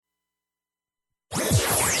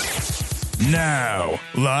Now,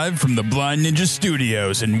 live from the Blind Ninja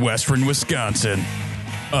Studios in Western Wisconsin,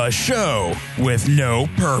 a show with no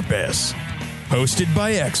purpose, hosted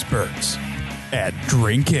by experts at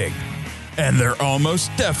drinking, and they're almost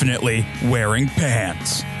definitely wearing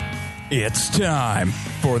pants. It's time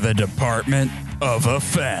for the Department of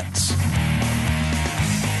Offense.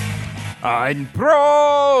 Ein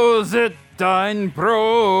Prosit,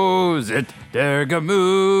 der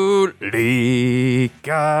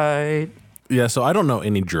Gemütlichkeit. Yeah, so I don't know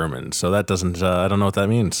any German, so that doesn't, I don't know what that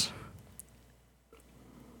means.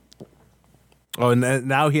 Oh, and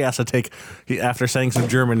now he has to take, after saying some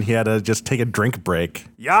German, he had to just take a drink break.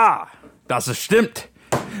 Ja, das stimmt.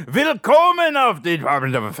 Willkommen auf the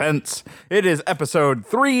Department of Offense. It is episode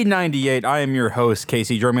 398. I am your host,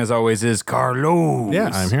 Casey. Joining me as always is Carlos. Yeah,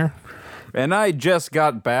 I'm here. And I just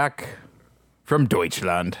got back from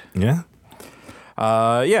Deutschland. Yeah?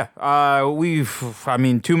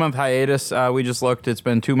 2-month hiatus. We just looked. It's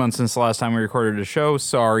been 2 months since the last time we recorded a show.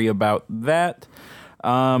 Sorry about that.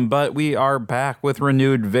 But we are back with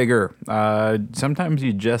renewed vigor. Sometimes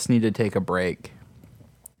you just need to take a break.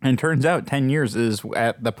 And turns out 10 years is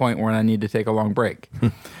at the point where I need to take a long break.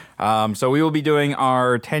 So we will be doing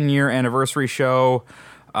our 10-year anniversary show.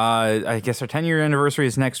 I guess our 10-year anniversary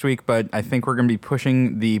is next week, but I think we're going to be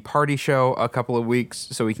pushing the party show a couple of weeks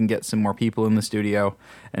so we can get some more people in the studio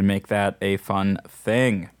and make that a fun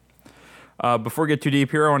thing. Before we get too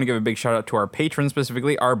deep here, I want to give a big shout out to our patrons,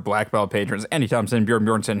 specifically our Black Belt patrons, Andy Thompson, Bjorn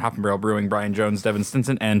Bjornson, Hop and Barrel Brewing, Brian Jones, Devin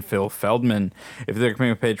Stinson, and Phil Feldman. If you'd like to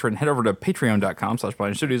become a patron, head over to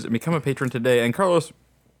patreon.com/blindstudios and become a patron today. And Carlos,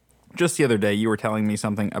 just the other day, you were telling me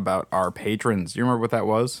something about our patrons. Do you remember what that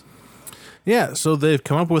was? Yeah, so they've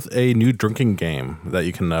come up with a new drinking game that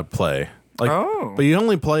you can play. But you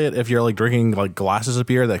only play it if you're like drinking like glasses of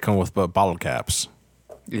beer that come with bottle caps.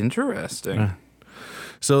 Interesting. Yeah.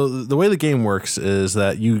 So the way the game works is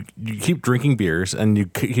that you keep drinking beers and you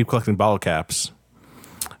keep collecting bottle caps,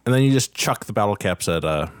 and then you just chuck the bottle caps at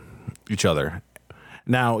each other.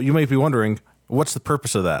 Now, you might be wondering, what's the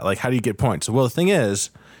purpose of that? Like, how do you get points? Well, the thing is,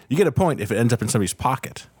 you get a point if it ends up in somebody's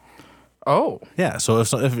pocket. Oh. Yeah, so if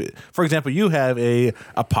for example, you have a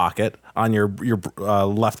pocket on your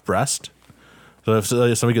left breast, so if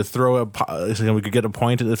somebody could we could get a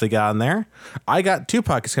point if they got on there. I got 2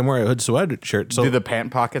 pockets. I'm wearing a hood sweatshirt. So do the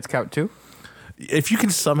pant pockets count too? If you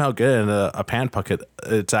can somehow get in a pant pocket,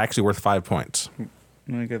 it's actually worth 5 points.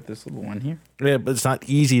 I got this little one here. Yeah, but it's not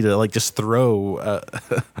easy to like just throw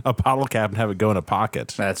a bottle cap and have it go in a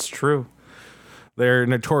pocket. That's true. They're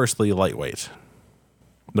notoriously lightweight.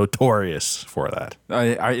 Notorious for that.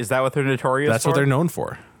 Is that what they're notorious for? That's what they're known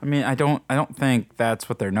for. I mean, I don't think that's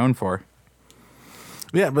what they're known for.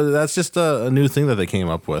 Yeah, but that's just a new thing that they came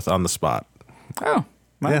up with on the spot. Oh,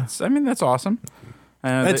 I mean, that's awesome.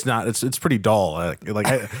 It's not. It's pretty dull. Why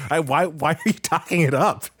are you talking it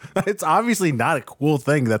up? It's obviously not a cool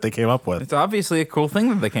thing that they came up with. It's obviously a cool thing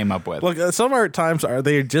that they came up with. Look, some art times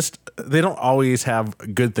they don't always have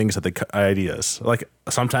good things ideas. Like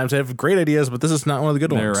sometimes they have great ideas, but this is not one of the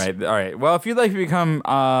good ones. You're right. All right. Well, if you'd like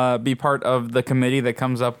to be part of the committee that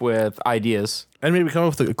comes up with ideas, and maybe come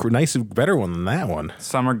up with a nice, better one than that one.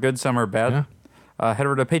 Some are good, some are bad. Yeah. Head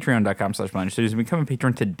over to patreon.com/blindstudios and become a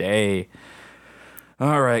patron today.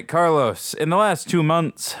 All right, Carlos, in the last 2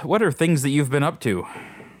 months, what are things that you've been up to?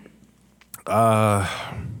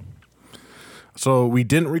 So we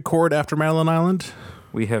didn't record after Madeline Island?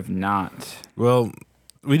 We have not. Well,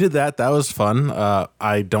 we did that. That was fun.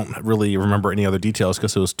 I don't really remember any other details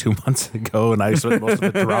because it was 2 months ago and I spent most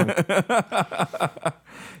of it drunk.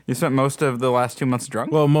 You spent most of the last 2 months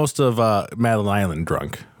drunk? Well, most of Madeline Island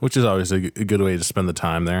drunk, which is always a good way to spend the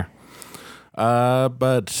time there.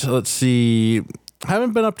 But let's see. I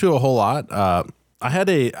haven't been up to a whole lot. I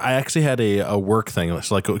actually had a work thing.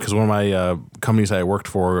 It's like because one of my companies I worked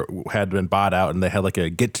for had been bought out, and they had like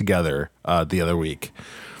a get together the other week.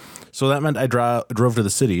 So that meant I drove to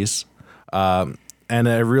the cities, and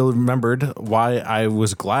I really remembered why I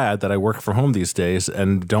was glad that I work from home these days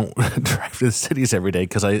and don't drive to the cities every day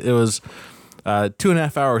because it was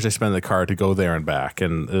 2.5 hours I spent in the car to go there and back,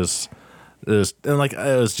 and it was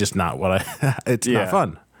just not what it's not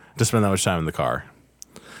fun to spend that much time in the car.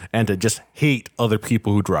 And to just hate other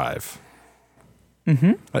people who drive.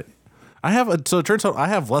 Mm-hmm. So it turns out I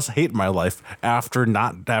have less hate in my life after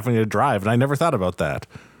not having to drive, and I never thought about that.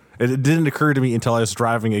 It didn't occur to me until I was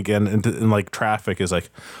driving again in like traffic. Is like,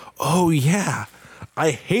 oh yeah,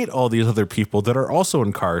 I hate all these other people that are also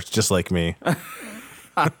in cars just like me.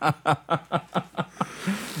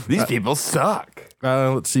 These people suck.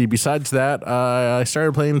 Let's see. Besides that, I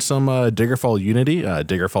started playing some Daggerfall Unity.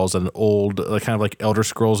 Daggerfall's an old, kind of like Elder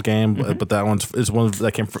Scrolls game, but that is one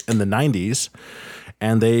that came in the 90s.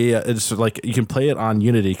 And it's like you can play it on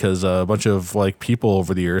Unity because a bunch of like people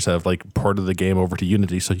over the years have like ported the game over to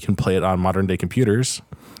Unity, so you can play it on modern day computers,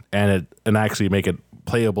 and actually make it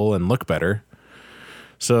playable and look better.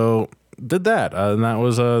 So did that, and that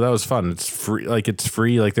was fun. It's free. Like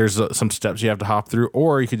there's some steps you have to hop through,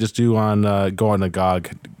 or you could just go on to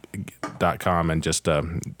GOG.com and just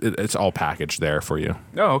it's all packaged there for you.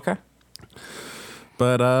 Oh, okay.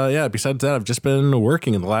 But yeah, besides that, I've just been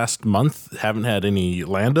working in the last month. Haven't had any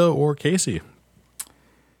Lando or Casey.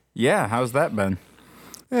 Yeah, how's that been?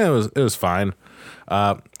 Yeah, it was fine.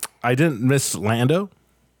 I didn't miss Lando.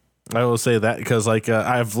 I will say that because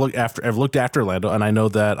I've looked after Lando, and I know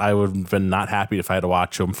that I would have been not happy if I had to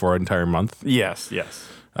watch him for an entire month. Yes.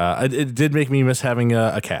 It did make me miss having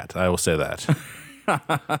a cat. I will say that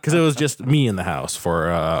because it was just me in the house for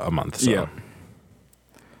a month. So.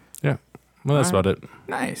 Yeah. Well, that's about it.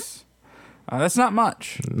 Nice. That's not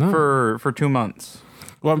much for 2 months.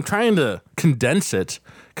 Well, I'm trying to condense it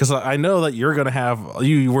because I know that you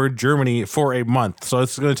were in Germany for a month, so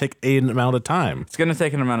it's going to take an amount of time. It's going to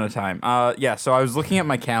take an amount of time. So I was looking at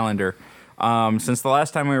my calendar. Since the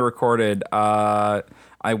last time we recorded, I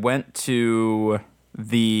went to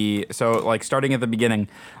starting at the beginning,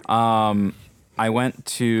 I went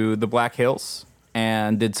to the Black Hills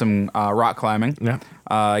and did some rock climbing. Yeah.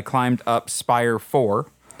 I climbed up Spire 4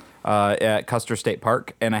 at Custer State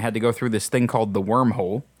Park, and I had to go through this thing called the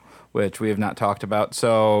Wormhole, which we have not talked about.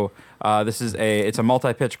 So it's a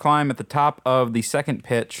multi-pitch climb. At the top of the second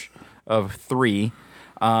pitch of 3,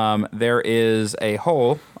 there is a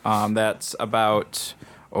hole that's about,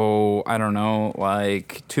 I don't know,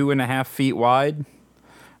 like 2.5 feet wide.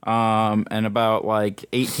 And about like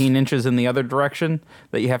 18 inches in the other direction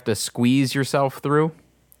that you have to squeeze yourself through.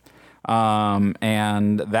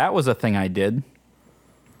 And that was a thing I did.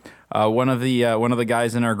 One of the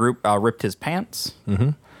guys in our group ripped his pants. Mm-hmm.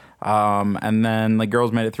 And then the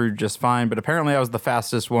girls made it through just fine. But apparently I was the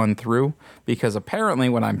fastest one through because apparently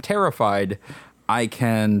when I'm terrified, I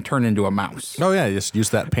can turn into a mouse. Oh yeah, just use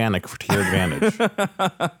that panic to your advantage.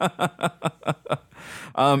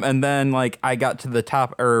 And then, I got to the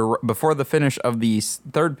top, or before the finish of the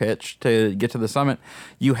third pitch to get to the summit,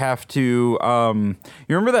 you have to, you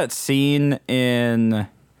remember that scene in,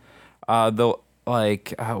 The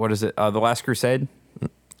Last Crusade?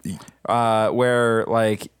 Where,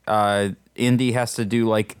 Indy has to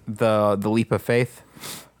do, the leap of faith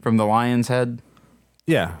from the lion's head?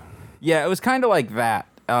 Yeah. Yeah, it was kind of like that,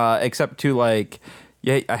 except to, I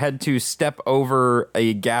had to step over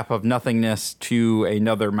a gap of nothingness to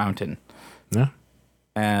another mountain. Yeah.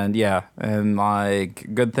 And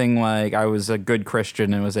good thing I was a good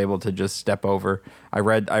Christian and was able to just step over. I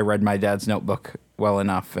read my dad's notebook well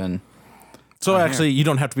enough, and so actually you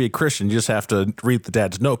don't have to be a Christian, you just have to read the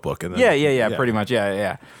dad's notebook and then, yeah, pretty much.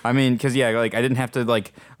 Yeah. I mean, cuz I didn't have to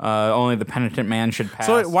only the penitent man should pass.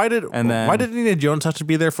 So why did Indiana Jones have to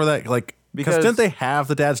be there for that? Because didn't they have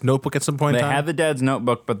the dad's notebook at some point in time? They had the dad's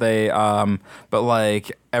notebook, but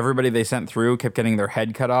everybody they sent through kept getting their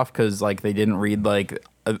head cut off because they didn't read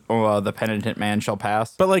the penitent man shall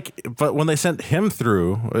pass. But when they sent him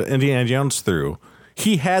through, Indiana Jones through,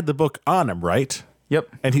 he had the book on him, right? Yep.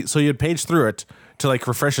 And so you'd page through it to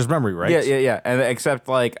refresh his memory, right? Yeah. And except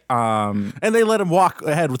and they let him walk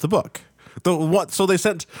ahead with the book. So they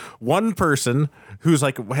sent one person who's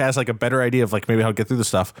has a better idea of maybe how to get through the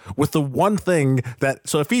stuff with the one thing that,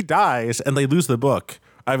 so if he dies and they lose the book,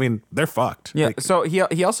 I mean, they're fucked. Yeah. So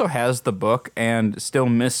he also has the book and still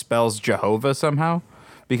misspells Jehovah somehow,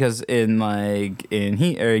 because in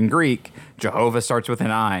Greek, Jehovah starts with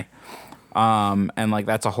an I. And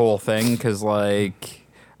that's a whole thing because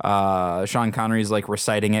Sean Connery's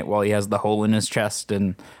reciting it while he has the hole in his chest,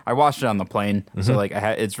 and I watched it on the plane, so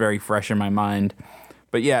it's very fresh in my mind.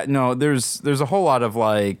 But yeah, no, there's a whole lot of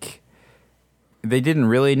they didn't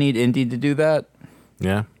really need Indy to do that.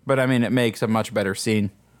 Yeah, but I mean, it makes a much better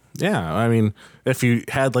scene. Yeah, I mean, if you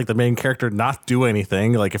had the main character not do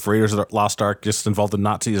anything, if Raiders of the Lost Ark just involved the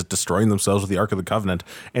Nazis destroying themselves with the Ark of the Covenant,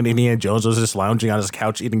 and Indiana Jones was just lounging on his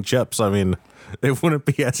couch eating chips, I mean, it wouldn't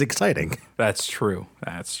be as exciting. That's true.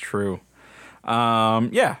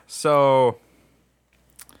 Yeah. So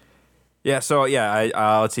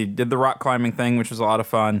let's see. Did the rock climbing thing, which was a lot of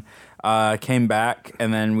fun. Came back,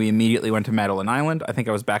 and then we immediately went to Madeline Island. I think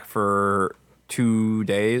I was back for 2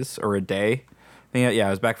 days or a day. I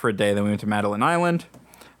was back for a day. Then we went to Madeline Island,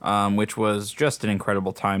 which was just an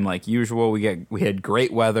incredible time, like usual. We had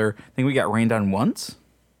great weather. I think we got rained on once.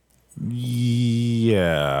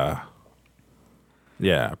 Yeah.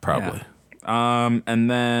 Yeah, probably. Yeah. And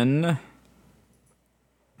then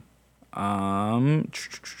went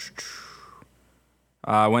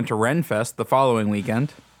to Renfest the following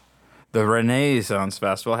weekend. The Renaissance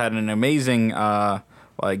Festival had an amazing,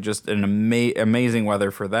 amazing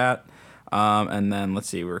weather for that. And then let's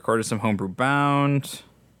see, we recorded some Homebrew Bound.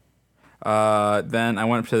 Then I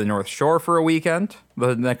went up to the North Shore for a weekend,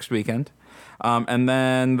 the next weekend. And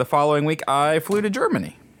then the following week, I flew to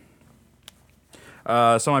Germany.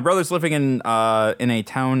 So my brother's living in a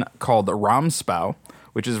town called Ramsbau,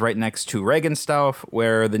 which is right next to Regensdorf,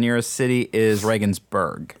 where the nearest city is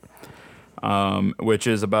Regensburg, which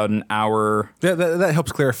is about an hour. That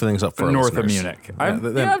helps clarify things up for our north of listeners. Munich.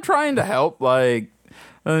 I'm trying to help. So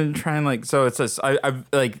it's this.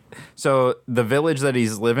 So the village that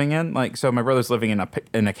he's living in. So my brother's living in a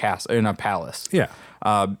palace. Yeah.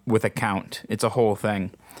 With a count. It's a whole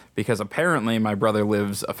thing, because apparently my brother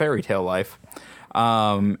lives a fairy tale life,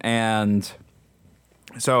 and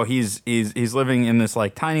so he's living in this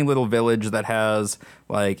like tiny little village that has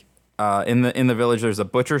in the village there's a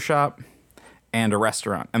butcher shop and a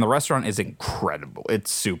restaurant, and the restaurant is incredible.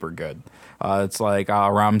 It's super good. It's like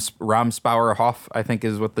Ramsbauer Hof, I think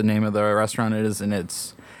is what the name of the restaurant is, and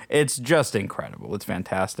it's just incredible. It's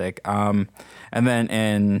fantastic. And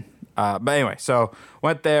then but anyway, so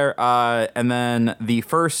went there, and then we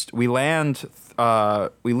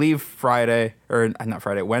leave Friday, or not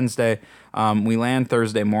Friday, Wednesday. We land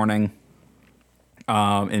Thursday morning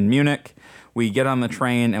in Munich. We get on the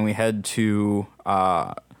train and we head to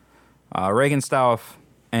Regensdorf.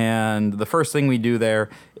 And the first thing we do there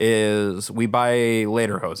is we buy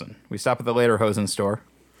Lederhosen. We stop at the Lederhosen store,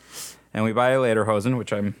 and we buy a Lederhosen,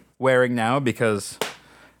 which I'm wearing now because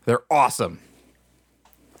they're awesome.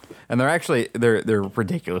 And they're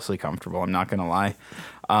ridiculously comfortable. I'm not gonna lie.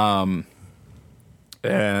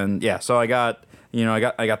 And yeah, so I got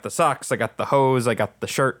the socks, I got the hose, I got the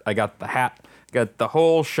shirt, I got the hat, got the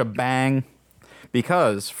whole shebang,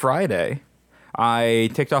 because Friday I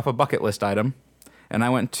ticked off a bucket list item, and I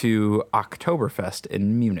went to Oktoberfest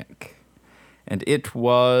in Munich, and it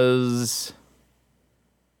was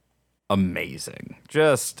amazing.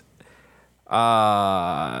 Just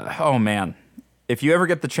oh man. If you ever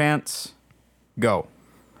get the chance, go.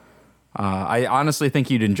 I honestly think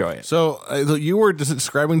you'd enjoy it. So you were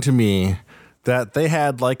describing to me that they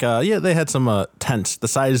had they had some tents the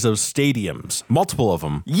size of stadiums, multiple of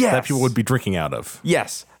them, yes, that people would be drinking out of.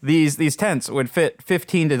 Yes, these tents would fit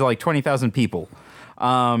 15 to 20,000 people,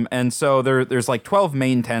 and so there's 12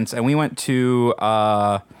 main tents, and we went to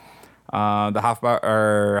the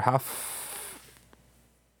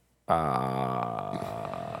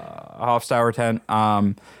Hofstauer tent.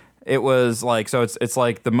 It was it's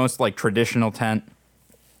like the most traditional tent,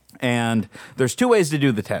 and there's two ways to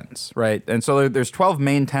do the tents, right? And so there's 12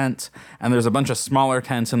 main tents, and there's a bunch of smaller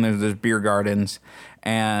tents, and there's beer gardens,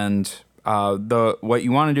 and what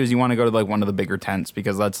you want to do is you want to go to one of the bigger tents,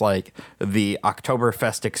 because that's the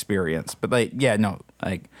Oktoberfest experience. But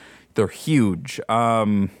they're huge.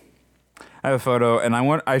 I have a photo, and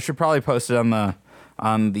I should probably post it on the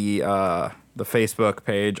Facebook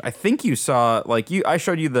page. I think you saw I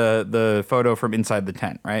showed you the photo from inside the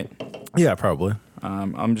tent, right? Yeah, probably.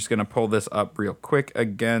 I'm just gonna pull this up real quick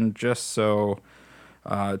again, just so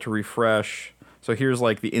to refresh. So here's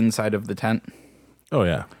the inside of the tent. Oh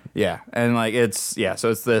yeah. Yeah, and so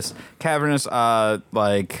it's this cavernous I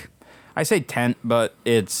say tent, but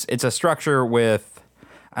it's a structure with,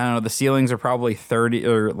 I don't know, the ceilings are probably 30,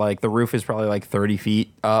 or the roof is probably 30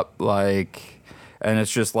 feet up, and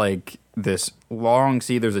it's just this long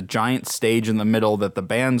there's a giant stage in the middle that the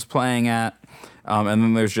band's playing at, and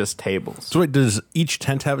then there's just tables. So wait, does each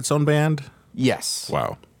tent have its own band? Yes.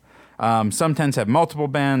 Wow. Some tents have multiple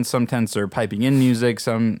bands. Some tents are piping in music.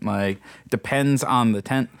 Some depends on the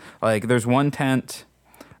tent. There's one tent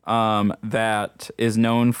that is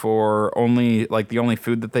known for only the only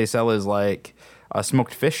food that they sell is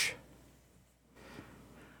smoked fish.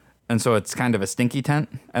 And so it's kind of a stinky tent,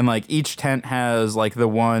 and each tent has the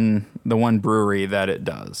one brewery that it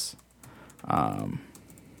does.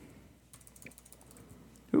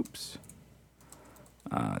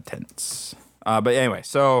 Tents. But anyway,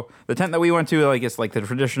 so the tent that we went to is the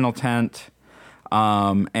traditional tent,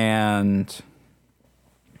 and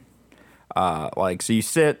so you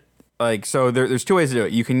sit. So there's two ways to do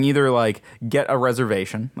it. You can either get a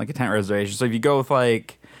reservation, a tent reservation. So if you go with a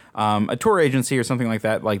tour agency or something like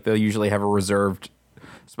that, they'll usually have a reserved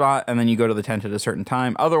spot, and then you go to the tent at a certain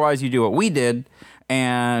time. Otherwise, you do what we did,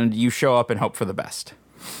 and you show up and hope for the best.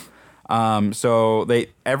 So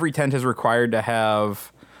every tent is required to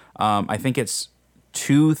have I think it's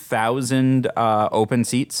 2,000 open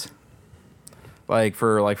seats, like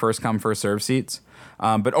for like first come first serve seats,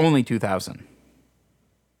 but only 2,000,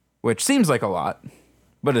 which seems like a lot,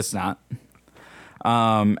 but it's not.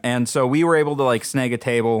 And so we were able to like snag a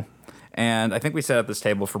table, and I think we sat at this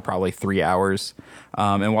table for probably 3 hours.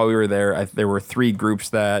 And while we were there, there were 3 groups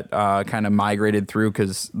that kind of migrated through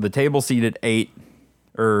because the table seated 8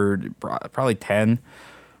 or probably 10,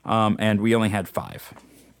 and we only had 5.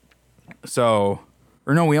 So,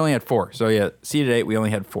 or no, we only had 4. So yeah, seated 8, we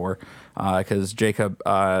only had 4 because Jacob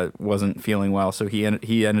wasn't feeling well, so he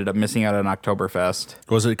ended up missing out on Oktoberfest.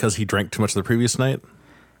 Was it because he drank too much the previous night?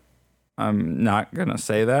 I'm not gonna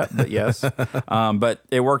say that, but yes. But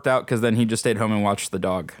it worked out because then he just stayed home and watched the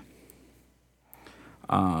dog.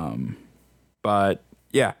 But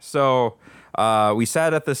yeah, so we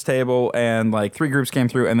sat at this table and like 3 groups came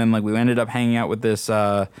through, and then like we ended up hanging out with this.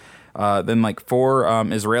 Then like 4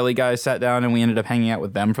 Israeli guys sat down, and we ended up hanging out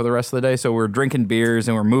with them for the rest of the day. So we're drinking beers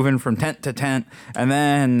and we're moving from tent to tent, and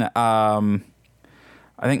then I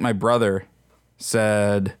think my brother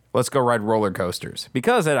said, let's go ride roller coasters.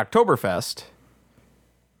 Because at Oktoberfest,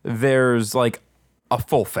 there's like a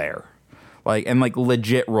full fair. Like, and like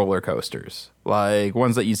legit roller coasters. Like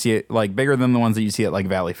ones that you see, like bigger than the ones that you see at like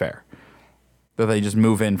Valley Fair. That they just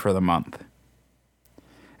move in for the month.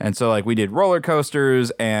 And so like we did roller coasters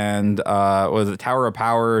and was it Tower of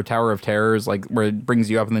Power, Tower of Terrors, like where it brings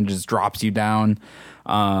you up and then just drops you down.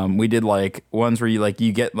 We did like ones where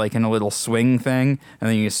you get like in a little swing thing and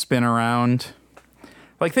then you spin around.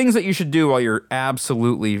 Like things that you should do while you're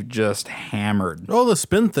absolutely just hammered. Oh, the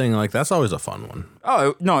spin thing, like that's always a fun one.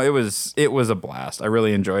 Oh no, it was a blast. I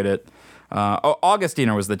really enjoyed it.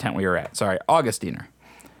 Augustiner was the tent we were at. Sorry, Augustiner.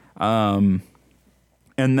 And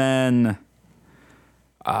then,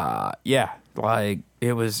 yeah, like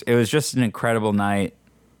it was just an incredible night,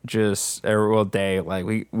 just a day.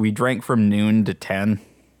 Like we drank from noon to 10,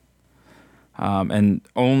 and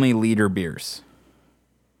only liter beers.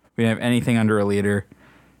 We didn't have anything under a liter.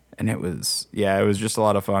 And it was just a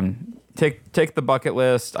lot of fun. Take the bucket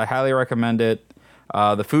list. I highly recommend it.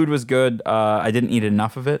 The food was good. I didn't eat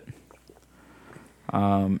enough of it.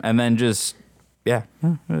 And then just, yeah,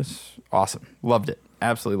 it was awesome. Loved it.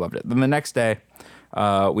 Absolutely loved it. Then the next day,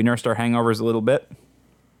 we nursed our hangovers a little bit.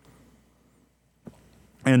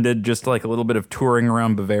 And did just like a little bit of touring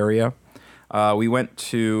around Bavaria. We went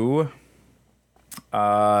to,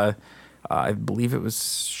 I believe it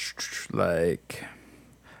was like...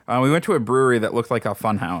 we went to a brewery that looked like a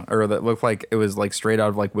fun house, or that looked like it was like straight out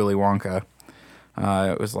of like Willy Wonka.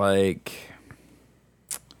 It was like,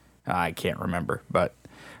 I can't remember, but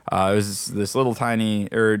it was this little tiny,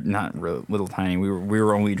 or not really little tiny. We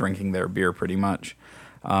were only drinking their beer pretty much.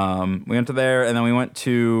 We went to there, and then we went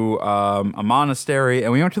to a monastery,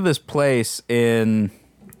 and we went to this place on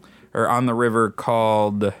the river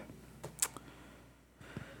called.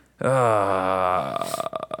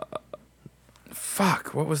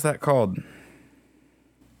 Fuck, what was that called?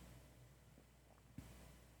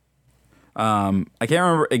 I can't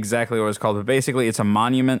remember exactly what it was called, but basically it's a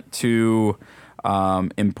monument to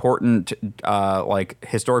important like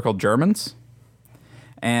historical Germans,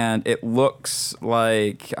 and it looks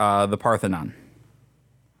like the Parthenon.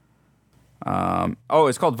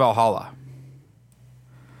 It's called Valhalla.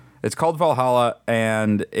 It's called Valhalla,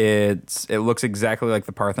 and it looks exactly like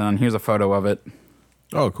the Parthenon. Here's a photo of it.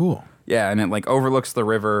 Oh, cool. Yeah, and it like overlooks the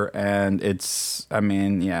river, and so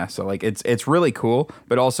like it's really cool,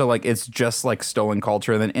 but also like it's just like stolen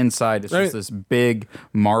culture. And then inside it's just this big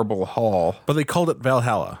marble hall. But they called it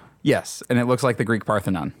Valhalla. Yes, and it looks like the Greek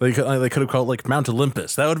Parthenon. They could have called it like Mount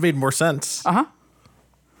Olympus. That would have made more sense. Uh-huh.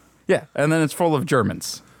 Yeah, and then it's full of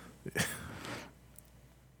Germans.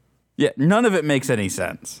 Yeah, none of it makes any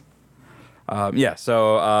sense.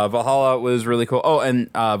 So Valhalla was really cool. Oh,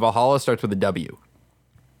 and Valhalla starts with a W.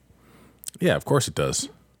 Yeah, of course it does.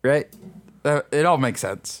 Right? It all makes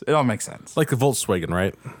sense. It all makes sense. Like the Volkswagen,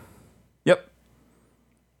 right? Yep.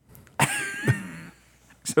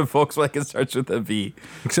 So Volkswagen starts with a V.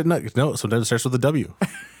 Except no, sometimes it starts with a W.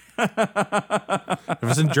 If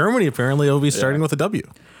it's in Germany, apparently it'll be starting with a W.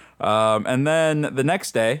 And then the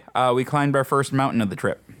next day, we climbed our first mountain of the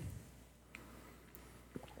trip.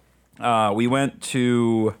 We went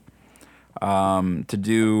to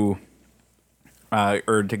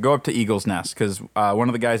go up to Eagle's Nest because one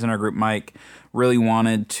of the guys in our group, Mike, really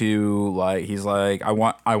wanted to he's like, I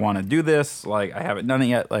want to do this. Like, I haven't done it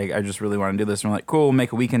yet. Like, I just really want to do this. And we're like, cool, we'll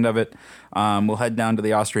make a weekend of it. We'll head down to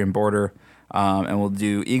the Austrian border, and we'll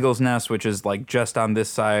do Eagle's Nest, which is like just on this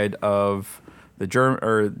side of the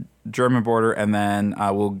German border, and then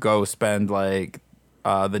we'll go spend like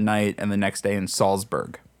the night and the next day in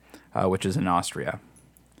Salzburg, which is in Austria.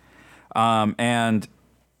 And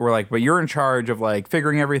we're like, but you're in charge of like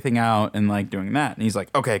figuring everything out and like doing that. And he's like,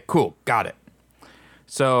 okay, cool, got it.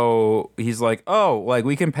 So he's like, oh, like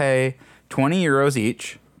we can pay 20 euros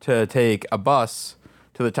each to take a bus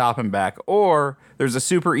to the top and back, or there's a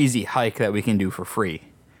super easy hike that we can do for free.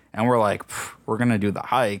 And we're like, we're going to do the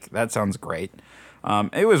hike. That sounds great.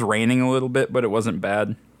 It was raining a little bit, but it wasn't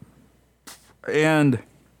bad. And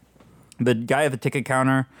the guy at the ticket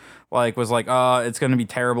counter like was like, it's going to be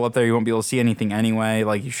terrible up there. You won't be able to see anything anyway.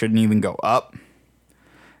 Like, you shouldn't even go up.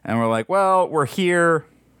 And we're like, well, we're here.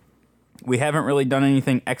 We haven't really done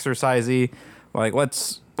anything exercisey. Like,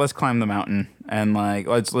 let's climb the mountain and like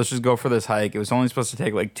let's just go for this hike. It was only supposed to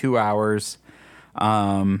take like 2 hours.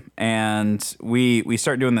 And we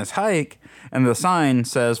start doing this hike and the sign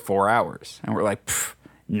says 4 hours. And we're like,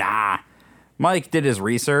 nah. Mike did his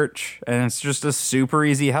research and it's just a super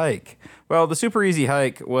easy hike. Well, the super easy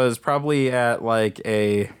hike was probably at like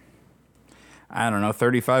a, I don't know,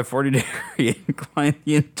 35, 40 degree incline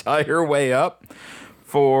the entire way up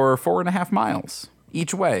for 4.5 miles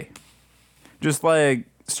each way. Just like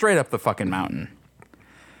straight up the fucking mountain.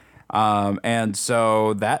 And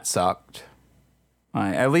so that sucked.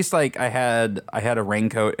 At least like I had a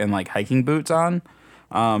raincoat and like hiking boots on.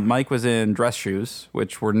 Mike was in dress shoes,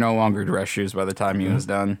 which were no longer dress shoes by the time he was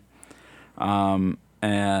done.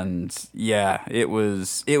 And yeah, it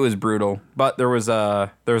was brutal. But there was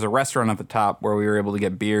a restaurant at the top where we were able to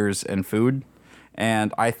get beers and food,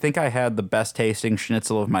 and I think I had the best tasting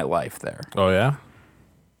schnitzel of my life there. Oh yeah?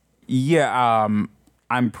 Yeah,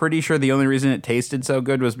 I'm pretty sure the only reason it tasted so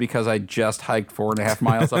good was because I just hiked 4.5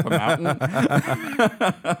 miles up a mountain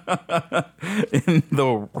in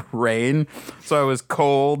the rain. So I was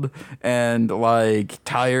cold and like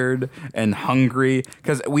tired and hungry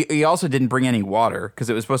because we also didn't bring any water because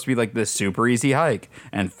it was supposed to be like this super easy hike,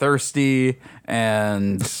 and thirsty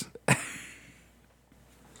and...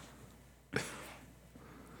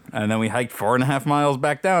 And then we hiked 4.5 miles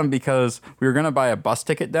back down because we were going to buy a bus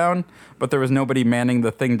ticket down, but there was nobody manning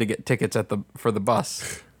the thing to get tickets for the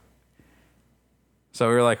bus. So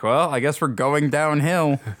we were like, well, I guess we're going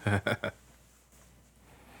downhill.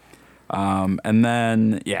 And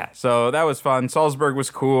then, yeah, so that was fun. Salzburg was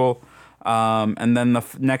cool. And then the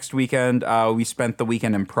next weekend, we spent the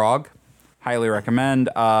weekend in Prague. Highly recommend.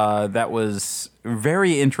 That was a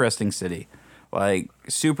very interesting city. Like,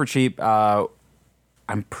 super cheap.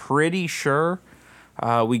 I'm pretty sure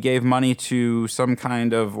we gave money to some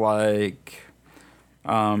kind of like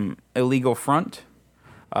illegal front.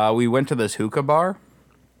 We went to this hookah bar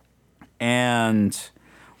and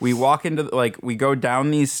we walk into we go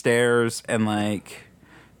down these stairs and like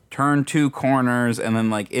turn 2 corners and then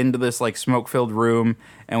like into this like smoke-filled room,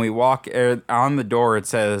 and we walk on the door. It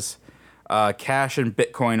says cash and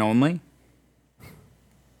Bitcoin only.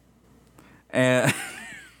 And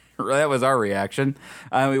that was our reaction.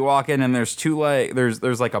 We walk in and there's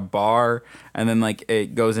there's like a bar, and then like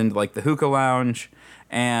it goes into like the hookah lounge,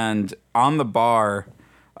 and on the bar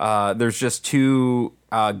there's just 2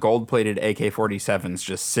 gold-plated AK-47s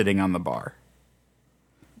just sitting on the bar.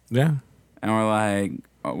 Yeah. And we're like,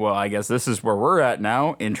 well, I guess this is where we're at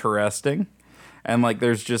now. Interesting. And like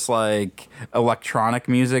there's just like electronic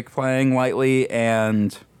music playing lightly,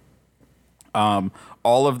 and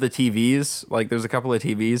all of the TVs, like there's a couple of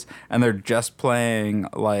TVs, and they're just playing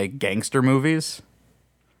like gangster movies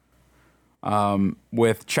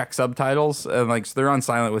with Czech subtitles, and like so they're on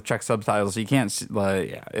silent with Czech subtitles, so you can't see, like,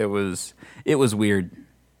 yeah, it was weird,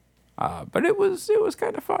 but it was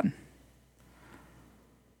kind of fun.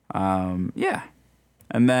 Yeah.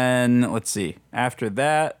 And then let's see, after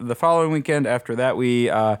that, the following weekend after that,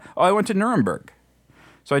 I went to Nuremberg.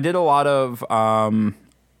 So I did a lot of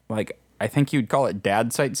like, I think you'd call it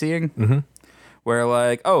dad sightseeing, where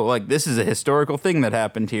like, oh, like this is a historical thing that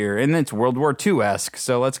happened here, and it's World War II-esque,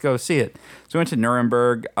 so let's go see it. So we went to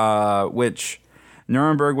Nuremberg, which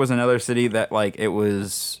Nuremberg was another city that like it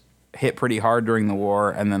was hit pretty hard during the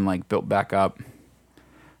war and then like built back up.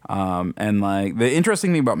 And like the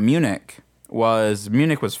interesting thing about Munich was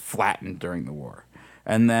flattened during the war,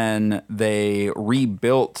 and then they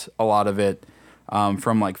rebuilt a lot of it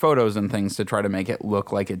from like photos and things to try to make it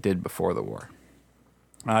look like it did before the war.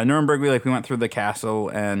 Nuremberg, we went through the castle,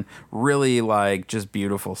 and really like just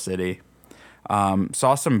beautiful city.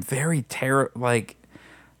 Saw some very like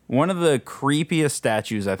one of the creepiest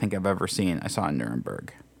statues I think I've ever seen. I saw in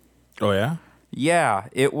Nuremberg. Oh yeah? Yeah,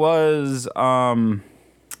 it was. I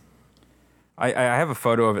have a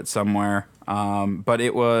photo of it somewhere, but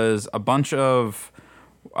it was a bunch of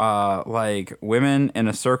like women in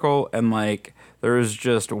a circle, and like there was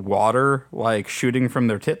just water like shooting from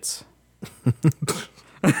their tits.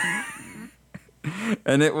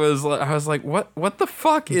 And it was like, I was like, what the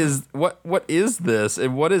fuck is what is this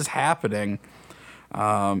and what is happening?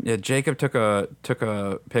 Yeah, Jacob took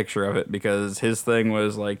a picture of it because his thing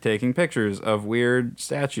was like taking pictures of weird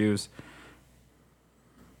statues.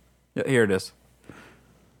 Yeah, here it is.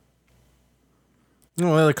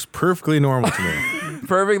 No, that looks perfectly normal to me.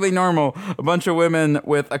 Perfectly normal. A bunch of women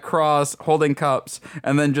with a cross holding cups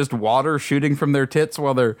and then just water shooting from their tits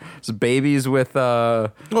while there's babies with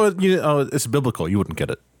Well, it's biblical. You wouldn't get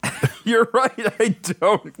it. You're right. I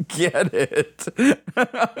don't get it.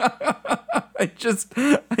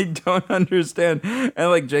 I don't understand. And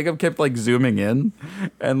like Jacob kept like zooming in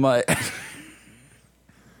and like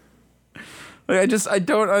I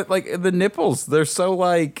don't like the nipples. They're so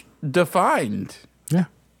like defined. Yeah.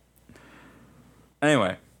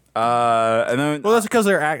 Anyway, and then Well, that's because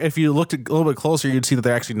if you looked a little bit closer, you'd see that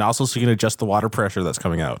they're actually nozzles, so you can adjust the water pressure that's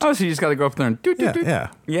coming out. so you just got to go up there and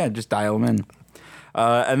Yeah. just dial them in.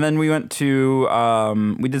 And then we went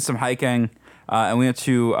to we did some hiking, and we went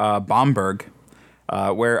to Bamberg,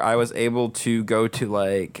 where I was able to go to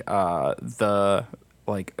like the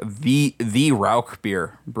Rauch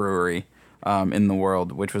beer brewery in the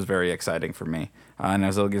world, which was very exciting for me. And I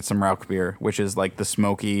was able to get some Rauch beer, which is like the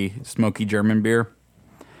smoky German beer.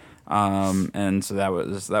 And so that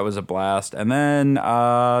was a blast. And then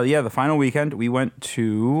the final weekend we went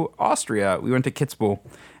to Austria. We went to Kitzbühel,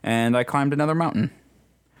 and I climbed another mountain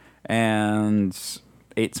and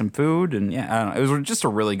ate some food. And yeah, I don't know. It was just a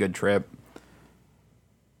really good trip.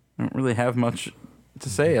 I don't really have much to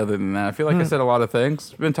say other than that. I feel like I said a lot of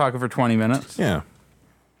things. We've been talking for 20 minutes. Yeah.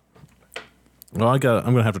 Well, I'm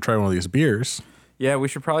gonna have to try one of these beers. Yeah, we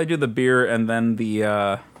should probably do the beer and then the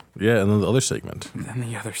Yeah, and then the other segment. and then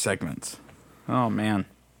the other segments. Oh man.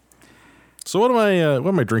 So what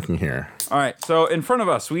am I drinking here? All right, so in front of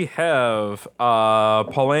us we have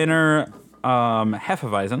Paulaner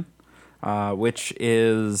Hefeweizen, which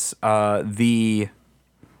is Paulaner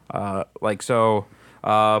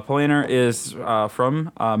is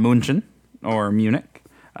from München or Munich.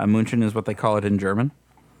 München is what they call it in German.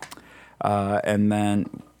 And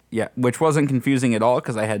then, yeah, which wasn't confusing at all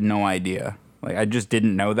because I had no idea. Like, I just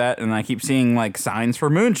didn't know that. And I keep seeing, like, signs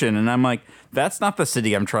for München. And I'm like, that's not the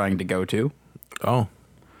city I'm trying to go to. Oh.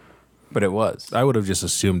 But it was. I would have just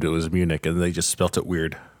assumed it was Munich, and they just spelt it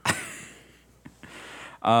weird.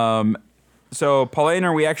 So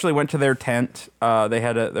Paulaner, we actually went to their tent. They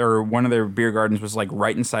had one of their beer gardens was like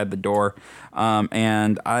right inside the door,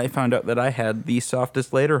 and I found out that I had the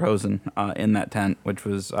softest lederhosen in that tent, which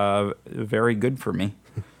was very good for me.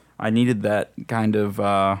 I needed that kind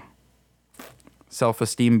of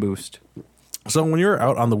self-esteem boost. So when you were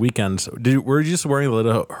out on the weekends, were you just wearing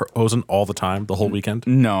lederhosen all the time, the whole weekend?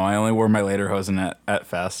 No, I only wore my lederhosen at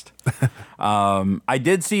Fest. I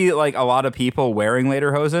did see like a lot of people wearing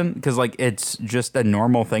lederhosen because like it's just a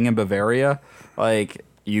normal thing in Bavaria. Like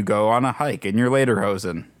you go on a hike in your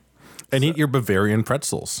lederhosen and eat your Bavarian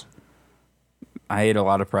pretzels. I ate a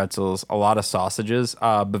lot of pretzels, a lot of sausages.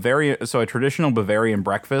 Bavaria. So a traditional Bavarian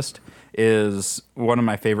breakfast is one of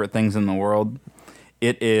my favorite things in the world.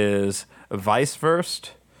 It is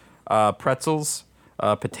Weisswurst, pretzels,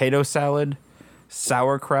 potato salad,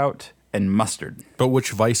 sauerkraut, and mustard. But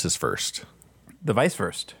which Weiss is first? The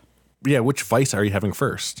Weisswurst. Yeah, which Weiss are you having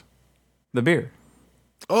first? The beer.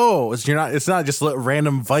 Oh, it's not just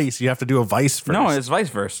random Weiss. You have to do a Weiss first. No, it's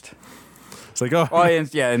Weisswurst. It's like, oh. Oh,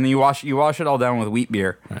 yeah, and you wash it all down with wheat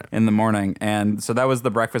beer in the morning. And so that was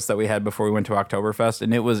the breakfast that we had before we went to Oktoberfest,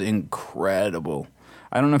 and it was incredible.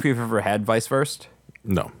 I don't know if you've ever had Weisswurst.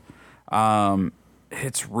 No.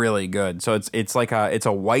 It's really good. So it's like it's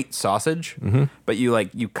a white sausage, but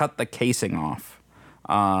you cut the casing off.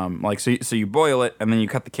 So you boil it and then you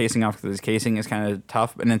cut the casing off because this casing is kind of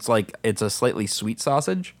tough, and it's a slightly sweet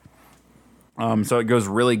sausage. So it goes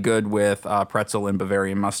really good with pretzel and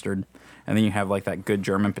Bavarian mustard, and then you have like that good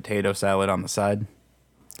German potato salad on the side.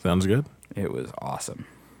 Sounds good. It was awesome.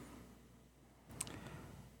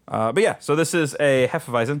 But yeah, so this is a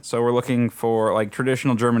Hefeweizen. So we're looking for like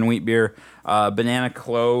traditional German wheat beer, banana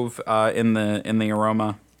clove in the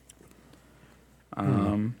aroma.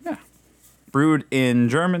 Yeah, brewed in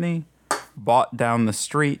Germany, bought down the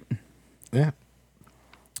street. Yeah.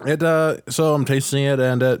 So I'm tasting it,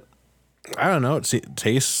 and I don't know. It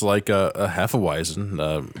tastes like a Hefeweizen.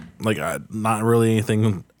 Not really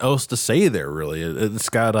anything else to say there. Really, it's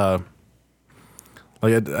got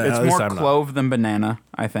it's more clove than banana,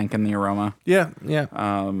 I think, in the aroma. Yeah.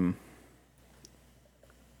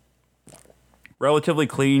 Relatively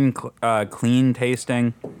clean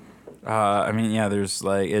tasting. I mean, yeah, there's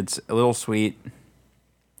like, it's a little sweet,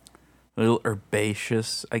 a little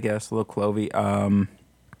herbaceous, I guess, a little clovey.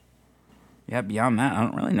 Yeah, beyond that, I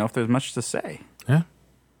don't really know if there's much to say. Yeah.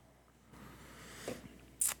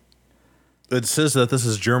 It says that this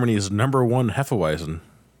is Germany's #1 Hefeweizen.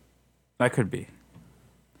 That could be.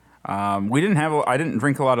 I didn't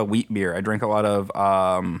drink a lot of wheat beer. I drank a lot of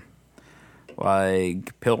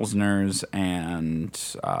like Pilsners and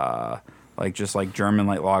like just like German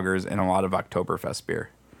light lagers and a lot of Oktoberfest beer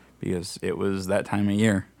because it was that time of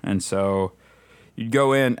year. And so you'd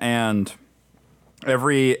go in and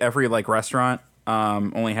every like restaurant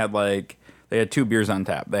only had like, they had 2 beers on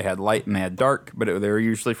tap. They had light and they had dark, but they were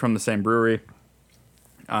usually from the same brewery.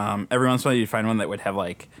 Every once in a while you'd find one that would have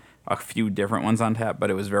like a few different ones on tap,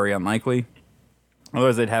 but it was very unlikely.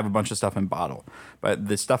 Otherwise, they'd have a bunch of stuff in bottle. But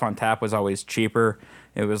the stuff on tap was always cheaper.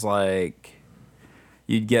 It was like,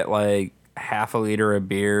 you'd get like half a liter of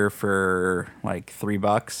beer for like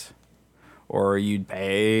 $3, or you'd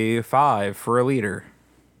pay $5 for a liter.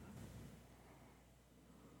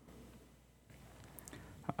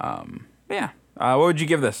 Yeah. What would you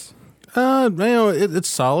give this? It's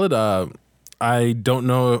solid. I don't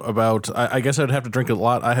know about. I guess I'd have to drink a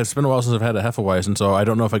lot. It's been a while since I've had a Hefeweizen, so I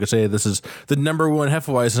don't know if I could say this is the #1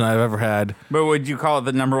 Hefeweizen I've ever had. But would you call it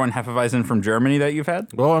the #1 Hefeweizen from Germany that you've had?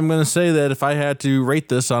 Well, I'm going to say that if I had to rate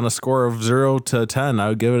this on a score of 0 to 10, I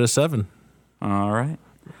would give it a 7. All right.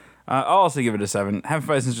 I'll also give it a 7.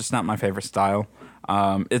 Hefeweizen's just not my favorite style.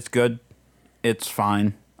 It's good. It's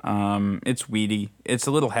fine. It's weedy. It's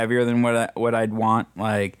a little heavier than what I'd want.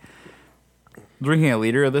 Like, drinking a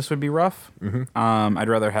liter of this would be rough. Mm-hmm. I'd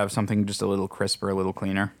rather have something just a little crisper, a little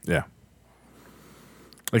cleaner. Yeah.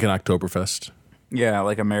 Like an Oktoberfest. Yeah,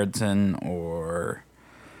 like a Märzen or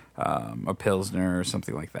a Pilsner or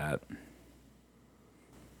something like that.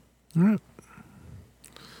 All right.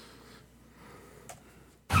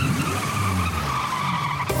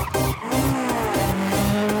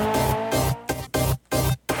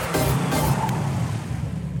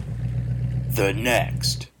 The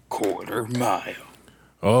next quarter mile.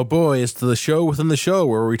 Oh boy, it's the show within the show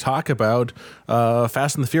where we talk about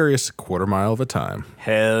Fast and the Furious quarter mile of a time.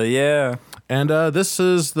 Hell yeah. And this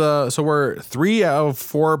is so we're 3 out of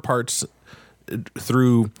 4 parts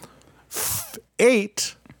through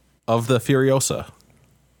 8 of the Furiosa.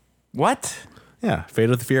 What? Yeah, Fate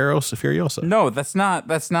of the Furiosa. No, that's not.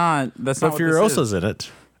 But Furiosa's in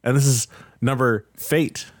it. And this is number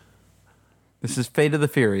Fate. This is Fate of the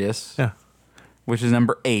Furious. Yeah. Which is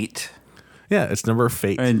number 8. Yeah, it's number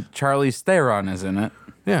Fate. And Charlize Theron is in it.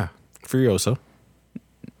 Yeah, Furiosa.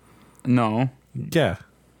 No. Yeah.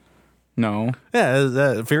 No.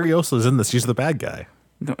 Yeah, Furiosa's in this. She's the bad guy.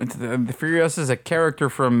 The Furiosa is a character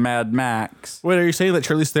from Mad Max. Wait, are you saying that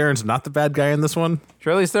Charlize Theron's not the bad guy in this one?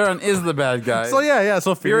 Charlize Theron is the bad guy. So yeah.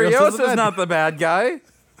 So Furiosa's not the bad guy.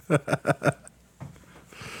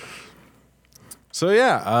 So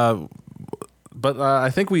yeah, but I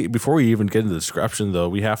think before we even get into the description, though,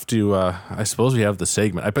 we have to. I suppose we have the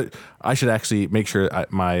segment. But I should actually make sure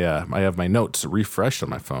I have my notes refreshed on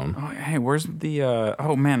my phone. Oh, hey, where's the?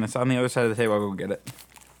 Oh man, it's on the other side of the table. I'll go get it.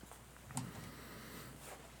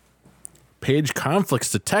 Page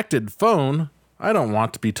conflicts detected. Phone. I don't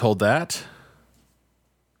want to be told that.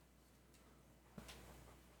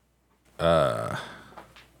 That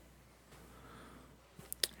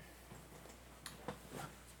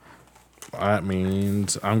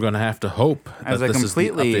means I'm going to have to hope that As a this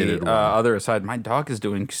completely is the updated one. other aside, my dog is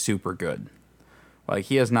doing super good. Like,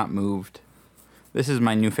 he has not moved. This is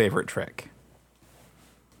my new favorite trick.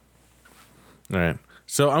 All right.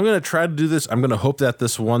 So I'm going to try to do this. I'm going to hope that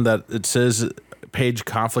this one that it says page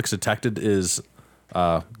conflicts detected is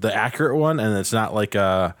the accurate one, and it's not like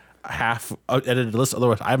a half edited list.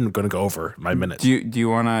 Otherwise, I'm going to go over my minutes. Do you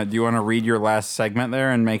wanna read your last segment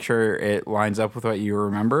there and make sure it lines up with what you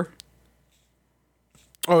remember?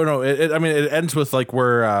 Oh no! It ends with like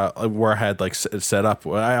where I had like it set up.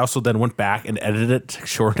 I also then went back and edited it,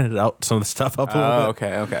 shortened it out, some of the stuff up a little bit.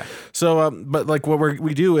 Okay. So, but like what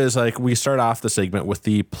we do is like we start off the segment with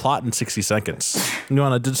the plot in 60 seconds. You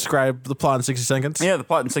want to describe the plot in 60 seconds? Yeah, the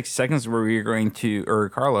plot in 60 seconds, where we're going to, or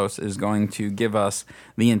Carlos is going to give us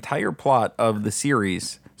the entire plot of the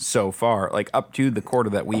series so far, like up to the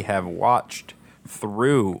quarter that we have watched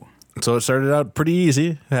through. So it started out pretty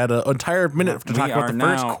easy. Had an entire minute to talk about the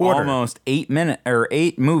first quarter. Almost 8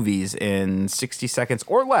 movies in 60 seconds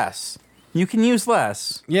or less. You can use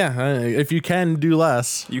less. Yeah, if you can do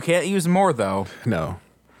less. You can't use more though. No.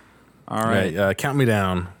 All right. Count me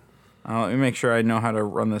down. Let me make sure I know how to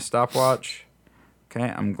run the stopwatch.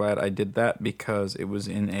 Okay, I'm glad I did that because it was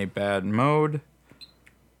in a bad mode.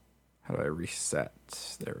 How do I reset?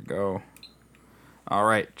 There we go. All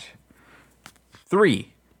right.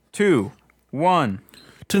 3, 2, 1.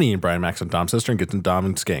 Tony and Brian, Max, and Dom's sister and gets in Dom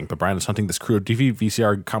and gang, but Brian is hunting this crew of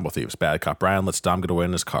VCR combo thieves. Bad cop Brian lets Dom get away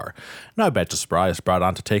in his car. Now a batch of Spry is brought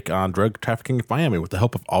on to take on drug trafficking in Miami with the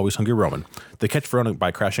help of Always Hungry Roman. They catch Verona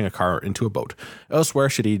by crashing a car into a boat. Elsewhere,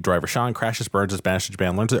 shitty driver Sean crashes, burns his banished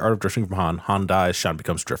band, learns the art of drifting from Han. Han dies, Sean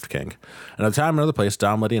becomes Drift King. Another time, another place,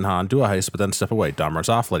 Dom, Letty, and Han do a heist, but then step away. Dom runs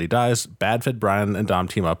off, Letty dies, Bad Fed Brian and Dom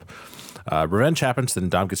team up. Revenge happens, then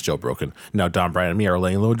Dom gets jailbroken. Now Dom, Brian, and me are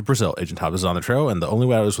laying low to Brazil. Agent Hobbs is on the trail, and the only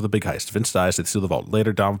way out is with a big heist. Vince dies, they steal the vault.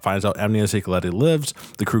 Later, Dom finds out Amnesia Letty lives.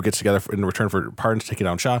 The crew gets together in return for pardons, taking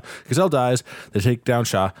down Shaw. Gazelle dies, they take down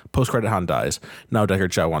Shaw. Post-credit, Han dies. Now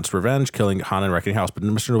Deckard Shaw wants revenge, killing Han and wrecking house, but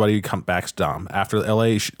Mr. Nobody comes back to Dom. After the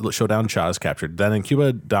LA showdown, Shaw is captured. Then in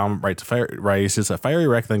Cuba, Dom raises a fiery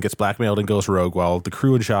wreck, then gets blackmailed and goes rogue, while the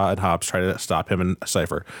crew and Shaw and Hobbs try to stop him and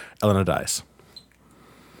Cypher. Elena dies.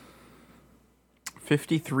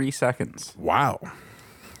 53 seconds. Wow.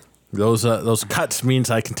 Those cuts means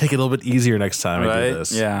I can take it a little bit easier next time I do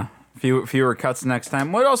this. Yeah. Fewer cuts next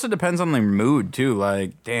time. Well, it also depends on the mood too.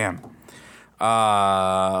 Like, damn.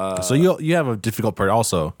 So you have a difficult part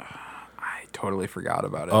also. I totally forgot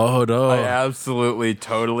about it. Oh no! I absolutely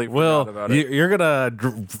totally forgot about it. You're gonna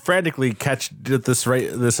frantically catch this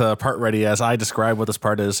part ready as I describe what this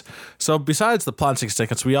part is. So besides the plot 6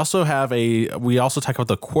 seconds, we also talk about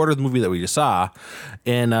the quarter of the movie that we just saw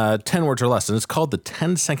in 10 words or less, and it's called the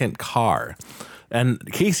 10-second car. And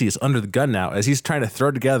Casey is under the gun now as he's trying to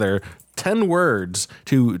throw together 10 words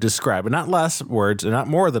to describe, and not less words, and not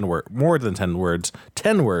more than 10 words,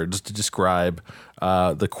 10 words to describe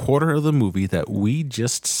the quarter of the movie that we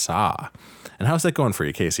just saw. And how's that going for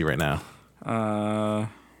you, Casey, right now?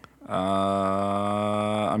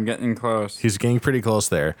 I'm getting close. He's getting pretty close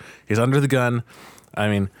there. He's under the gun. I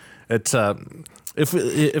mean, it's if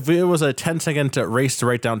it was a 10-second race to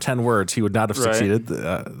write down 10 words, he would not have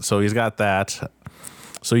succeeded. So he's got that.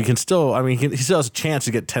 So he can still, I mean, he still has a chance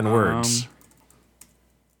to get 10 words.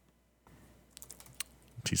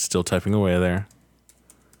 He's still typing away there.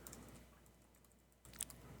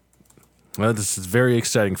 Well, this is very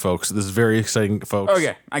exciting, folks.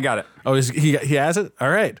 Okay, I got it. Oh, he has it?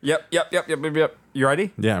 All right. Yep. You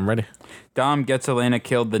ready? Yeah, I'm ready. Dom gets Elena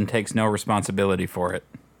killed, then takes no responsibility for it.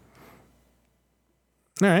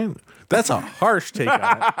 All right. That's a harsh take on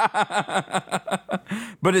it.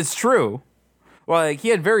 But it's true. Like, he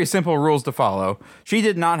had very simple rules to follow. She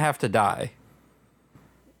did not have to die.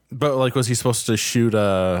 But, like, was he supposed to shoot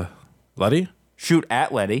Letty? Shoot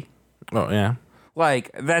at Letty. Oh, yeah.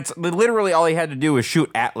 Like, that's literally all he had to do was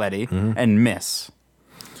shoot at Letty and miss.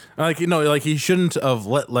 Like, he shouldn't have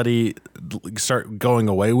let Letty start going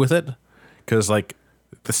away with it because, like,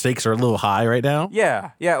 the stakes are a little high right now.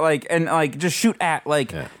 Yeah, just shoot at,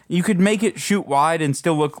 you could make it shoot wide and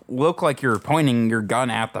still look like you're pointing your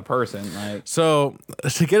gun at the person. Like, so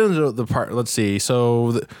to get into the part, let's see.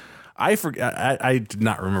 So I forget. I did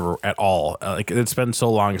not remember at all. Like, it's been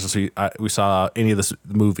so long since we saw any of this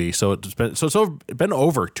movie. So it's been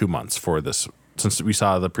over 2 months for this since we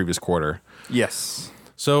saw the previous quarter. yes.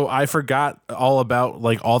 So I forgot all about,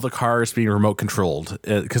 like, all the cars being remote controlled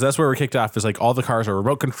because that's where we kicked off. Is like all the cars are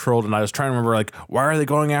remote controlled, and I was trying to remember, like, why are they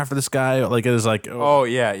going after this guy? Like, it was like, oh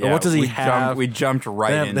yeah. What does he have? We jumped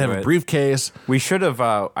right into it. They have a briefcase. We should have.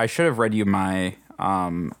 I should have read you my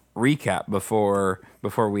recap before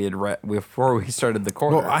we started the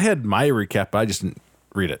quarter. Well, I had my recap, but I just didn't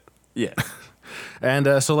read it. Yeah. And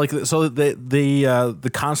the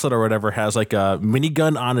consulate or whatever has like a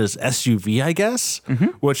minigun on his SUV, I guess,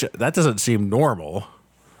 which that doesn't seem normal.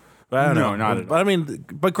 I don't know. Not at all. But I mean,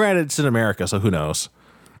 but granted, it's in America, so who knows?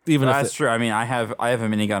 That's true. I mean, I have a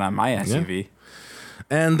minigun on my SUV.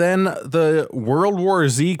 And then the World War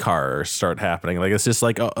Z cars start happening. Like, it's just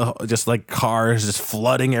like cars just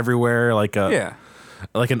flooding everywhere, like an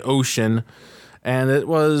ocean. And it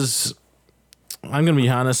was, I'm gonna be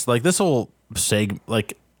honest, like this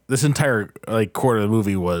entire like quarter of the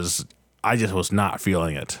movie I just was not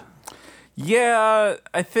feeling it. Yeah,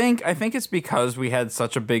 I think it's because we had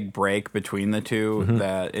such a big break between the two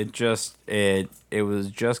that it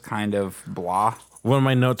was just kind of blah. One of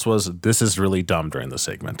my notes was, this is really dumb during the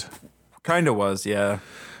segment. Kind of was, yeah.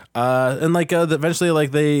 And like eventually,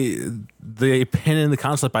 like they pin in the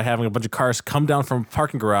consulate by having a bunch of cars come down from a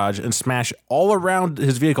parking garage and smash all around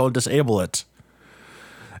his vehicle and disable it.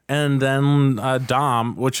 And then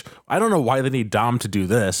Dom, which I don't know why they need Dom to do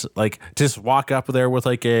this, like just walk up there with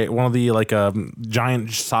like one of the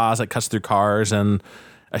giant saws that cuts through cars and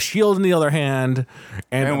a shield in the other hand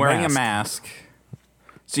and wearing a mask.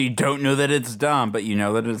 So you don't know that it's Dom, but you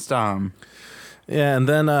know that it's Dom. Yeah, and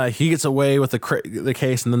then he gets away with the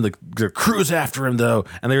case, and then the crew's after him though,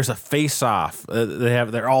 and there's a face-off.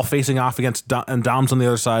 They're all facing off against Dom, and Dom's on the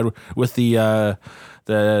other side with the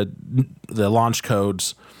launch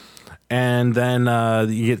codes, and then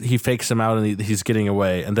he fakes him out, and he's getting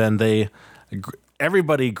away, and then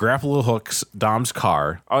everybody grapple hooks Dom's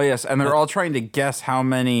car. Oh, yes, and they're all trying to guess how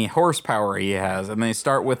many horsepower he has, and they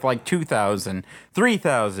start with like 2,000,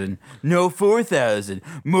 3,000, no 4,000,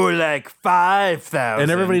 more like 5,000.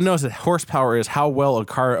 And everybody knows that horsepower is how well a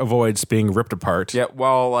car avoids being ripped apart. Yeah,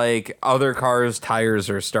 while like other cars' tires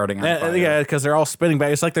are starting on fire. Yeah, because they're all spinning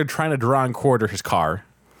back. It's like they're trying to draw and quarter his car.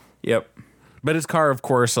 Yep. But his car, of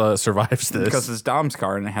course, survives this. Because it's Dom's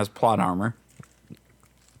car and it has plot armor.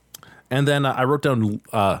 And then I wrote down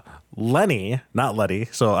Lenny, not Letty.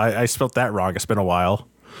 So I spelled that wrong. It's been a while.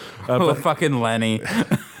 But fucking Lenny.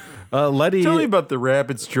 Letty. Tell me about the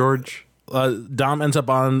rabbits, George. Dom ends up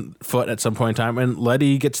on foot at some point in time, and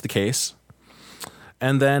Letty gets the case.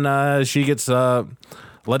 And then she gets.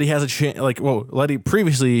 Letty has a chance. Letty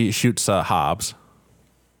previously shoots Hobbs.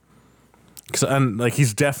 And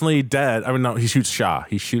he's definitely dead. I mean, no, he shoots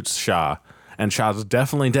Shaw. And Shaw's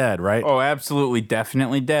definitely dead, right? Oh, absolutely,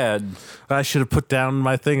 definitely dead. I should have put down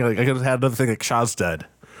my thing. I could have had another thing like Shaw's dead,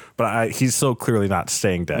 but he's so clearly not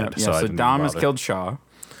staying dead. Yeah, so Dom has killed Shaw.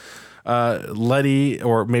 Letty,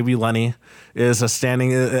 or maybe Lenny, is steals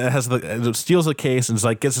the case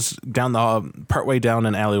and gets us down partway down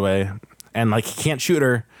an alleyway, and he can't shoot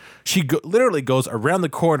her. She literally goes around the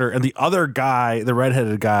corner, and the other guy, the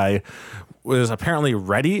redheaded guy, was apparently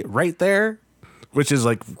ready right there. Which is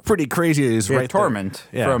pretty crazy. He's right Torment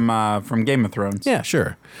from Game of Thrones. Yeah,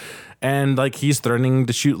 sure. And he's threatening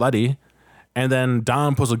to shoot Letty, and then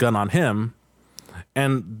Dom pulls a gun on him,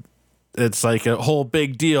 and it's a whole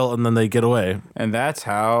big deal, and then they get away. And that's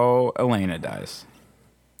how Elena dies.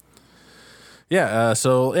 Yeah.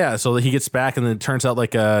 So he gets back, and then it turns out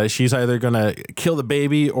she's either gonna kill the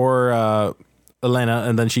baby or Elena,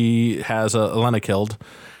 and then she has Elena killed,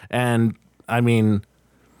 and I mean,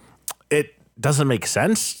 it doesn't make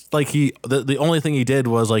sense. The only thing he did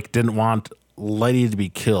was didn't want Letty to be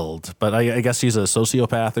killed, but I guess he's a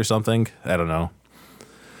sociopath or something. I don't know.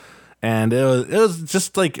 And it was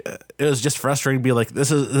just frustrating to be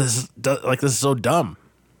this is so dumb.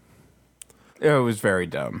 It was very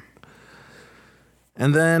dumb.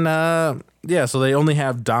 And then so they only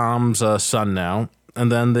have Dom's son now,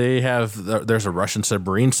 and then there's a Russian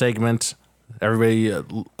submarine segment. Everybody,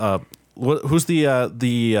 who's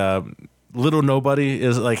the little nobody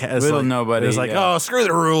is nobody is oh, screw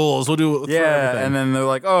the rules, we'll do everything. And then they're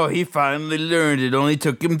oh, he finally learned, it only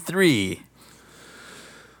took him 3.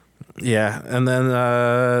 Yeah, and then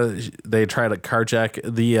they try to carjack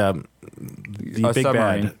the big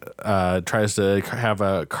submarine. Bad tries to have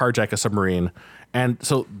a carjack a submarine, and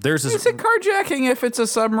so there's this. Is it carjacking if it's a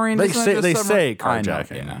submarine? They say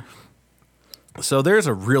carjacking. Yeah. So there's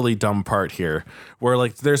a really dumb part here where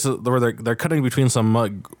where they're cutting between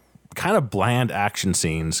some kind of bland action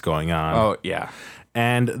scenes going on. Oh yeah,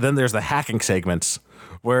 and then there's the hacking segments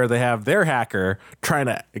where they have their hacker trying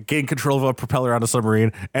to gain control of a propeller on a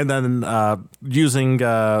submarine, and then using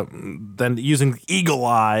Eagle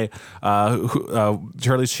Eye.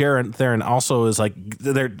 Charlie Theron also is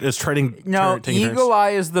is trading. No, Eagle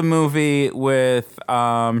Eye is the movie with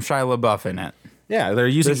Shia LaBeouf in it. Yeah, they're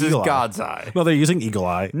using this Eagle is Eye. God's Eye. No, they're using Eagle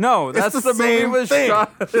Eye. No, that's the movie with Shia.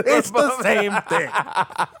 It's the same thing.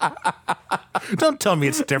 Don't tell me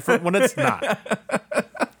it's different when it's not.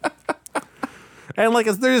 And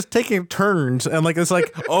they're just taking turns, and it's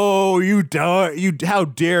oh, you how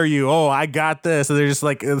dare you? Oh, I got this, and they're just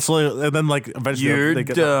and then eventually you're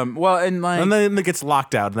dumb. Well, and then it gets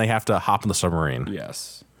locked out, and they have to hop in the submarine.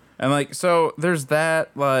 Yes, and so there's that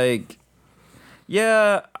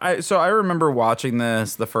yeah. I remember watching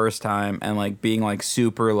this the first time and being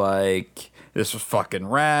super this was fucking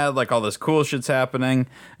rad, all this cool shit's happening.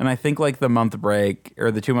 And I think the month break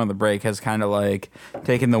or the 2-month break has kind of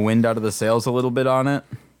taken the wind out of the sails a little bit on it.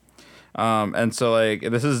 And so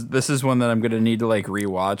this is one that I'm gonna need to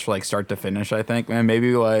rewatch start to finish. I think, man,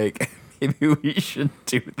 maybe maybe we should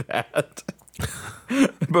do that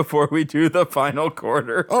before we do the final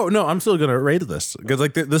quarter. Oh no, I'm still gonna rate this because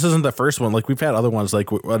this isn't the first one. We've had other ones,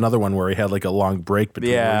 another one where we had a long break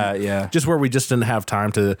between. Yeah. Just where we just didn't have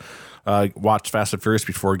time to watch Fast and Furious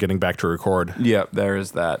before getting back to record. Yep, there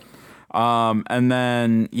is that. And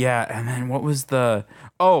then what was the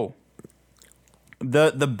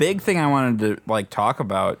big thing I wanted to talk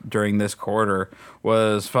about during this quarter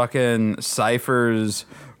was fucking Cypher's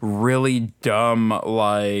really dumb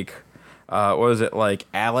what was it, like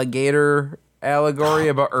alligator allegory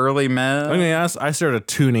about early men? I mean, I started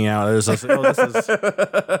tuning out. It was like, oh, this is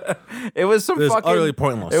It was some fucking utterly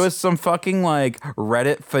pointless. It was some fucking like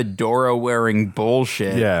Reddit fedora wearing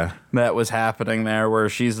bullshit. Yeah. That was happening there, where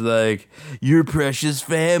she's like, "Your precious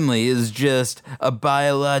family is just a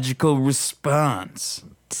biological response."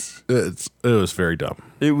 it was very dumb.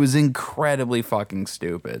 It was incredibly fucking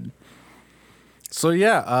stupid. So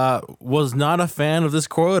yeah, was not a fan of this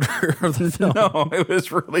quote of the film. No, it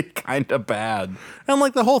was really kind of bad. And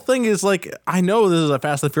like the whole thing is like, I know this is a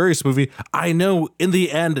Fast and Furious movie. I know in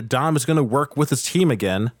the end Dom is going to work with his team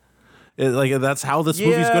again. Like that's how this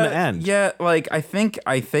movie's going to end. Yeah, like I think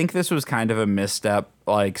this was kind of a misstep,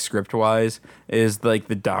 like script wise, is like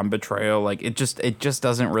the Dom betrayal. Like it just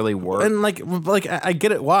doesn't really work. And like I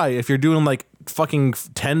get it why. If you're doing like fucking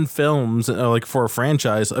 10 films like for a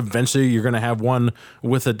franchise, eventually you're going to have one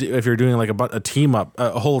with if you're doing like a team up,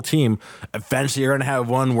 a whole team, eventually you're going to have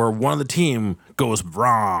one where one of the team goes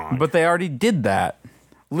wrong. But they already did that.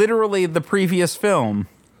 Literally the previous film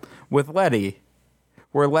with Letty,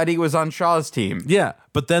 where Letty was on Shaw's team. Yeah,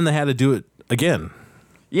 but then they had to do it again.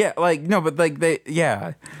 Yeah, like no, but like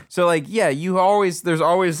So like there's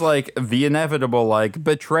always like the inevitable like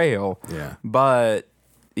betrayal. Yeah. But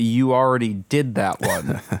you already did that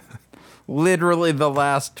one. Literally the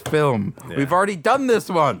last film. Yeah. We've already done this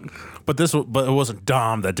one. But it wasn't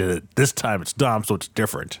Dom that did it. This time it's Dom, so it's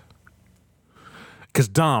different. Because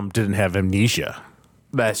Dom didn't have amnesia.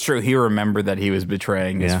 That's true. He remembered that he was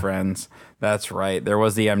betraying his friends. That's right. There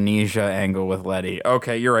was the amnesia angle with Letty.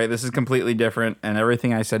 Okay, you're right. This is completely different, and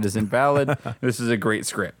everything I said is invalid. This is a great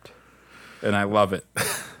script, and I love it.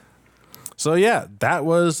 So yeah, that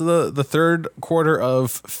was the third quarter of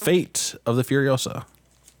Fate of the Furiosa.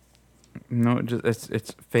 No,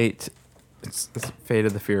 it's Fate. It's Fate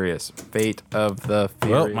of the Furious. Fate of the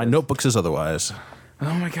Furious. Well, my notebook says otherwise.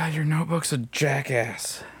 Oh my God, your notebook's a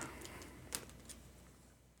jackass.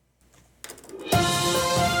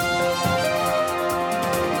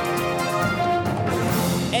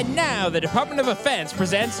 And now the Department of Defense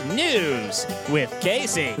presents News with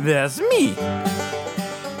Casey. That's me.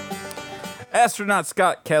 Astronaut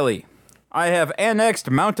Scott Kelly. I have annexed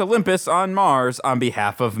Mount Olympus on Mars on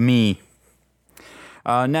behalf of me.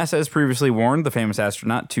 NASA has previously warned the famous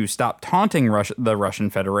astronaut to stop taunting the Russian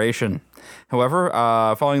Federation. However,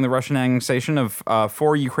 following the Russian annexation of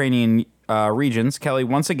 4 Ukrainian regions, Kelly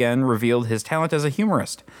once again revealed his talent as a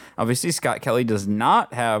humorist. Obviously, Scott Kelly does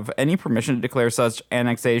not have any permission to declare such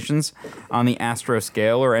annexations on the astro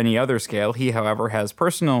scale or any other scale. He, however, has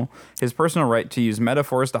his personal right to use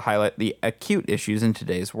metaphors to highlight the acute issues in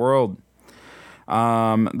today's world.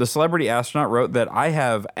 The celebrity astronaut wrote that I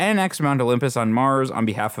have annexed Mount Olympus on Mars on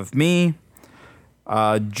behalf of me.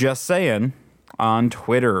 Just saying on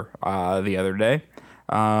Twitter the other day.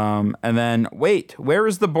 And then, wait, where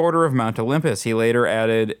is the border of Mount Olympus? He later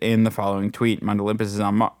added in the following tweet: Mount Olympus is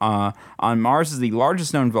on Mars is the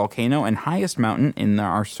largest known volcano and highest mountain in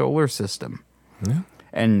our solar system. Yeah.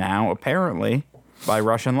 And now, apparently, by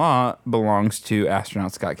Russian law, belongs to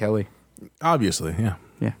astronaut Scott Kelly. Obviously, yeah.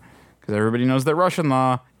 Yeah. Because everybody knows that Russian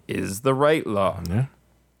law is the right law. Yeah.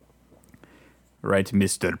 Right,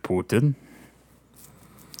 Mr. Putin?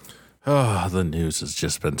 Oh, the news has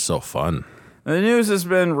just been so fun. The news has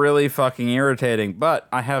been really fucking irritating, but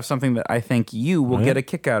I have something that I think you will get a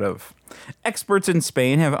kick out of. Experts in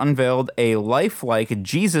Spain have unveiled a lifelike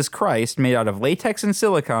Jesus Christ made out of latex and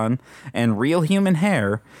silicone and real human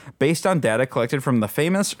hair based on data collected from the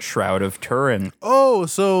famous Shroud of Turin. Oh,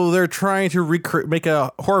 so they're trying to make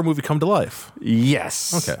a horror movie come to life.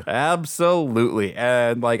 Yes. Okay. Absolutely.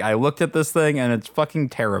 And I looked at this thing and it's fucking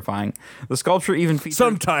terrifying. The sculpture even features...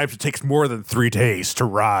 Sometimes it takes more than 3 days to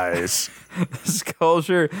rise. The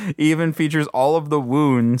sculpture even features all of the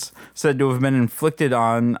wounds said to have been inflicted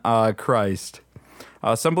on Christ.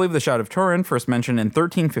 Some believe the Shroud of Turin, first mentioned in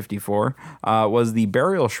 1354, was the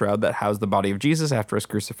burial shroud that housed the body of Jesus after his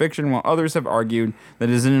crucifixion, while others have argued that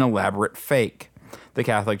it is an elaborate fake. The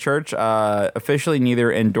Catholic Church officially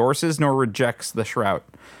neither endorses nor rejects the shroud.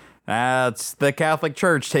 That's the Catholic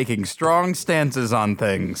Church taking strong stances on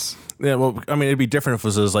things. Yeah, well, I mean, it'd be different if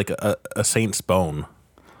it was like a saint's bone.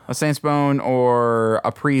 A saint's bone, or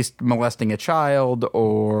a priest molesting a child,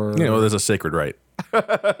 or... there's a sacred right.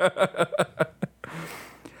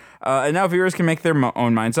 And now viewers can make their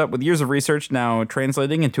own minds up, with years of research now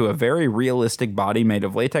translating into a very realistic body made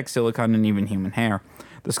of latex, silicone, and even human hair.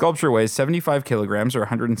 The sculpture weighs 75 kilograms, or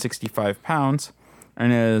 165 pounds,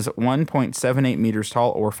 and is 1.78 meters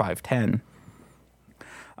tall, or 5'10".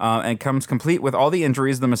 and comes complete with all the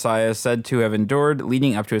injuries the Messiah is said to have endured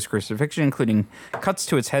leading up to his crucifixion, including cuts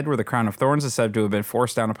to his head where the crown of thorns is said to have been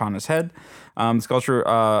forced down upon his head. The sculpture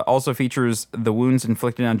also features the wounds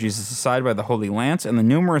inflicted on Jesus' side by the Holy Lance and the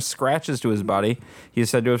numerous scratches to his body he is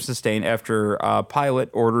said to have sustained after Pilate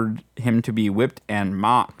ordered him to be whipped and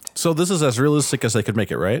mocked. So this is as realistic as they could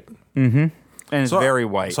make it, right? And it's very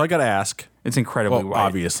white. So I got to ask. It's incredibly white.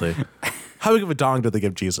 Obviously. How big of a dong did they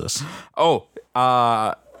give Jesus? Oh,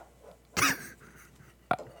 I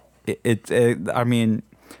mean,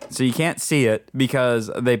 so you can't see it because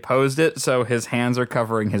they posed it so his hands are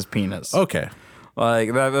covering his penis. Okay.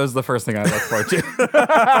 Like, that was the first thing I looked for, too.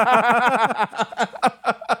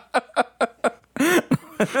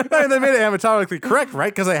 They made it anatomically correct,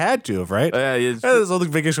 right? Because they had to have, right? Yeah, it's- That's the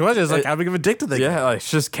biggest question. It's like, how big of a dick did they give? Yeah, like,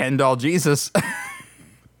 it's just Ken doll Jesus.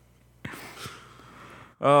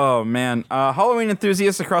 Oh, man. Halloween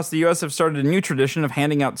enthusiasts across the U.S. have started a new tradition of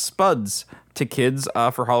handing out spuds to kids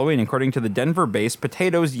for Halloween, according to the Denver-based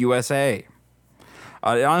Potatoes USA.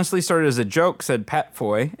 It honestly started as a joke, said Pat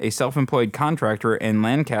Foy, a self-employed contractor in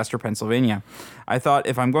Lancaster, Pennsylvania. I thought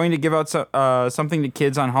if I'm going to give out something to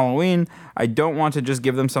kids on Halloween, I don't want to just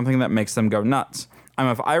give them something that makes them go nuts. I'm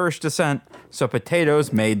of Irish descent, so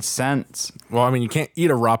potatoes made sense. Well, I mean, you can't eat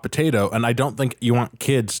a raw potato, and I don't think you want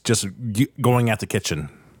kids just going at the kitchen.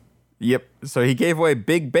 Yep. So he gave away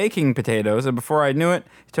big baking potatoes, and before I knew it,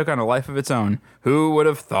 it took on a life of its own. Who would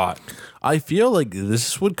have thought? I feel like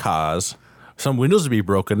this would cause some windows to be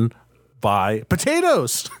broken by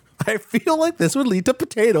potatoes. I feel like this would lead to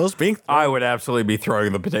potatoes being... I would absolutely be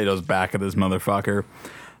throwing the potatoes back at this motherfucker.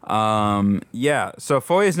 Yeah, so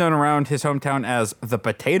Foy is known around his hometown as the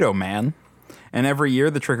Potato Man, and every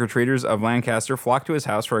year the trick-or-treaters of Lancaster flock to his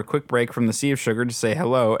house for a quick break from the sea of sugar to say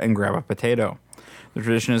hello and grab a potato. The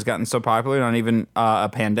tradition has gotten so popular, not even a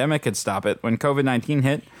pandemic could stop it. When COVID-19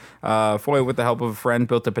 hit, Foy, with the help of a friend,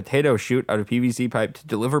 built a potato chute out of PVC pipe to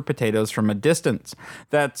deliver potatoes from a distance.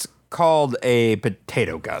 That's called a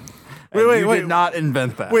potato gun. Wait, You did not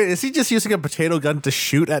invent that. Wait, is he just using a potato gun to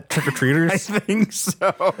shoot at trick-or-treaters? I think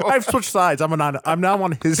so. I've switched sides. I'm now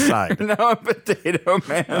on his side. Now on Potato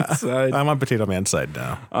Man's side. I'm on Potato Man's side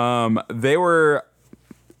now. They were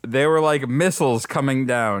like missiles coming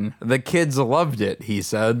down. The kids loved it, he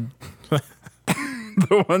said.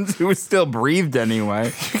 The ones who still breathed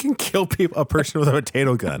anyway. You can kill a person with a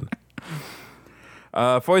potato gun.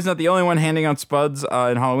 Foy's not the only one handing out spuds in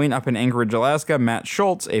Halloween. Up in Anchorage, Alaska, Matt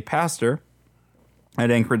Schultz, a pastor at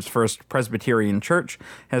Anchorage's First Presbyterian Church,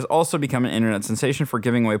 has also become an internet sensation for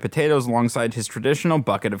giving away potatoes alongside his traditional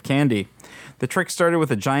bucket of candy. The trick started with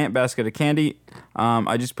a giant basket of candy.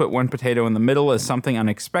 I just put one potato in the middle as something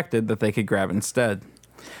unexpected that they could grab instead.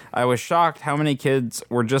 I was shocked how many kids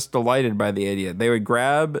were just delighted by the idea. They would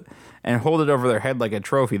grab and hold it over their head like a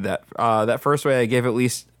trophy. That first way I gave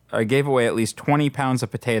away at least 20 pounds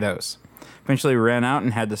of potatoes. Eventually we ran out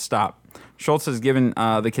and had to stop. Schultz has given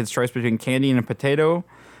the kids choice between candy and a potato.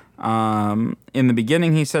 In the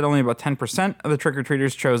beginning, he said only about 10% of the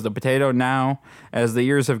trick-or-treaters chose the potato. Now, as the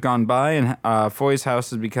years have gone by and Foy's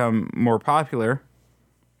house has become more popular,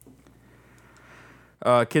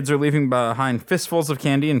 kids are leaving behind fistfuls of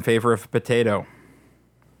candy in favor of a potato.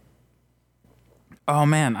 Oh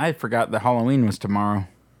man, I forgot that Halloween was tomorrow.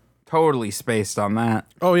 Totally spaced on that.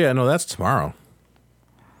 Oh, yeah, no, that's tomorrow.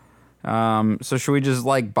 So should we just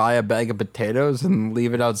like buy a bag of potatoes and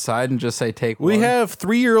leave it outside and just say take one? We have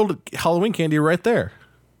 3-year-old Halloween candy right there.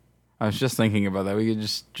 I was just thinking about that. We could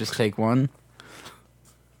just take one.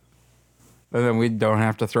 And then we don't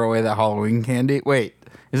have to throw away that Halloween candy. Wait,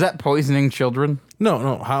 is that poisoning children?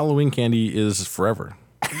 No, Halloween candy is forever.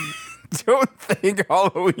 Don't think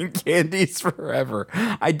Halloween candy's forever.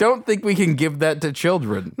 I don't think we can give that to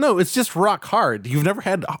children. No, it's just rock hard. You've never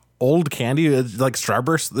had old candy like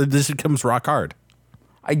Starburst? This becomes rock hard.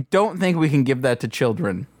 I don't think we can give that to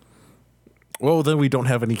children. Well, then we don't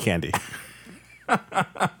have any candy.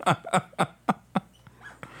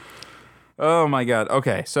 Oh my god.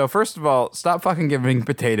 Okay, so first of all, stop fucking giving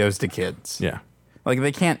potatoes to kids. Yeah. Like,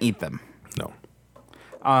 they can't eat them. No.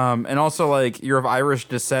 And also, like, you're of Irish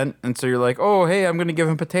descent, and so you're like, oh, hey, I'm going to give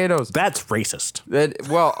him potatoes. That's racist.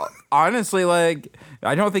 Well, honestly, like,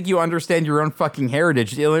 I don't think you understand your own fucking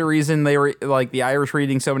heritage. The only reason they were, like, the Irish were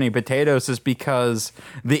eating so many potatoes is because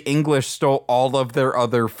the English stole all of their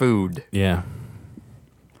other food. Yeah.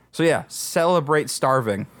 So, yeah, celebrate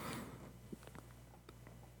starving.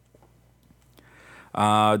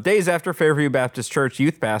 Days after Fairview Baptist Church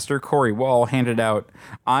youth pastor Corey Wall handed out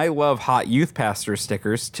I Love Hot Youth Pastor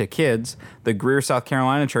stickers to kids, the Greer, South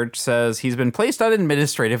Carolina church says he's been placed on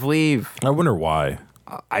administrative leave. I wonder why.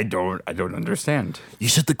 I don't understand. You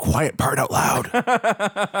said the quiet part out loud.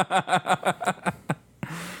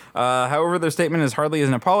 However, their statement is hardly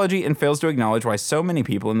an apology and fails to acknowledge why so many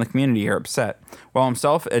people in the community are upset. While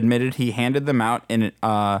himself admitted he handed them out in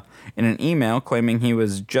an email claiming he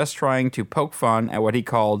was just trying to poke fun at what he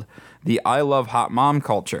called the I love hot mom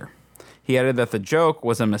culture. He added that the joke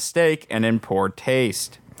was a mistake and in poor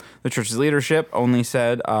taste. The church's leadership only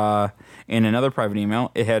said in another private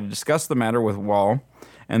email it had discussed the matter with Wall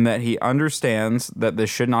and that he understands that this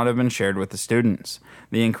should not have been shared with the students.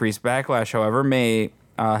 The increased backlash, however, may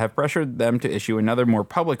have pressured them to issue another more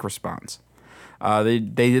public response. They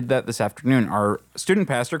did that this afternoon. Our student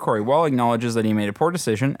pastor, Corey Wall, acknowledges that he made a poor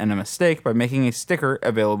decision and a mistake by making a sticker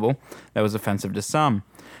available that was offensive to some.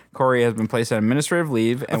 Corey has been placed on administrative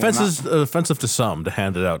leave. And Offensive to some to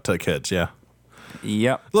hand it out to kids, yeah.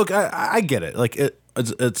 Yep. Look, I get it. Like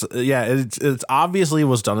it's obviously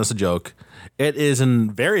was done as a joke. It is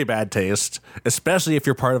in very bad taste, especially if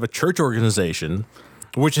you're part of a church organization,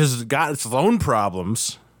 which has got its own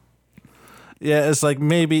problems. Yeah, it's like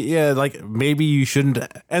maybe you shouldn't.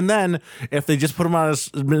 And then if they just put him on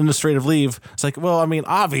administrative leave, it's like, well, I mean,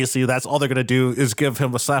 obviously that's all they're going to do is give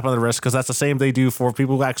him a slap on the wrist because that's the same they do for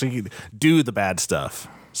people who actually do the bad stuff.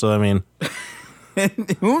 So, I mean.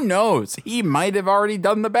 Who knows? He might have already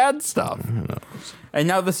done the bad stuff. Who knows? And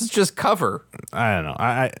now this is just cover. I don't know.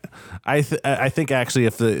 I think actually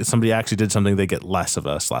if somebody actually did something, they get less of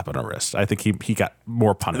a slap on the wrist. I think he got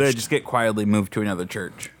more punished. They just get quietly moved to another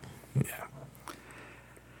church. Yeah.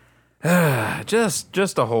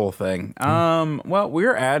 just a whole thing. Well,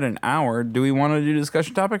 we're at an hour. Do we want to do a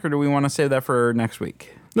discussion topic or do we want to save that for next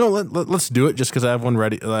week? No, let's do it just because I have one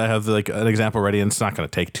ready. I have like an example ready, and it's not going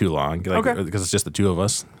to take too long. Okay. Because it's just the two of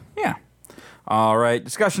us. Yeah. All right.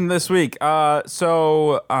 Discussion this week.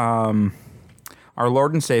 So our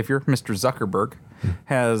Lord and Savior, Mr. Zuckerberg,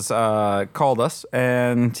 has called us,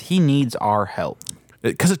 and he needs our help.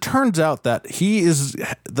 Because it turns out that he is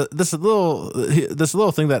this little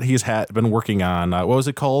thing that he's been working on. What was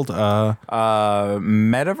it called? Metaverse?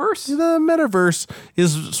 The metaverse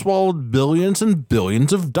is swallowed billions and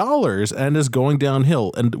billions of dollars and is going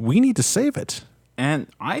downhill, and we need to save it. And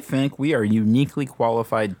I think we are uniquely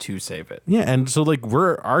qualified to save it. Yeah, and so like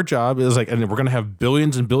our job is like, and we're gonna have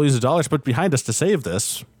billions and billions of dollars put behind us to save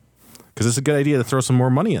this, because it's a good idea to throw some more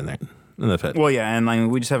money in there. In the pit. Well, yeah, and like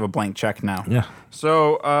we just have a blank check now. Yeah.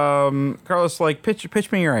 So, Carlos, like,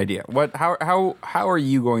 pitch me your idea. How are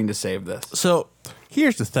you going to save this? So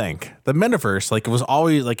here's the thing: the metaverse, like, it was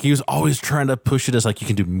always like he was always trying to push it as like you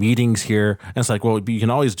can do meetings here, and it's like, well, you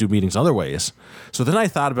can always do meetings other ways. So then I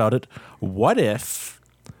thought about it: what if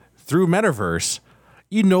through metaverse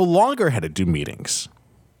you no longer had to do meetings?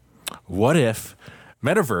 What if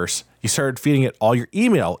metaverse, you started feeding it all your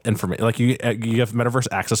email information, like you have metaverse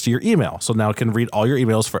access to your email, so now it can read all your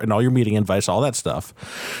emails and all your meeting invites, all that stuff.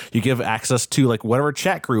 You give access to like whatever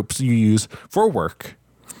chat groups you use for work,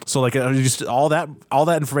 so like just all that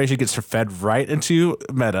information gets fed right into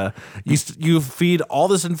Meta. You feed all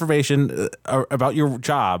this information about your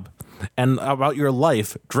job and about your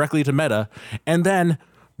life directly to Meta, and then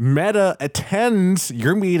Meta attends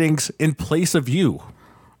your meetings in place of you.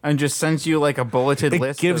 And just sends you like a bulleted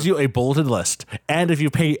list. It gives you a bulleted list. And if you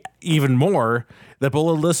pay even more, the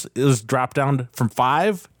bulleted list is dropped down from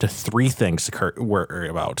 5 to 3 things to worry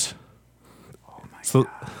about. Oh my God.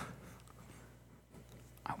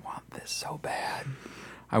 I want this so bad.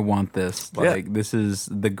 I want this. Like, this is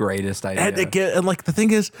the greatest idea. And like the thing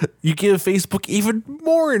is, you give Facebook even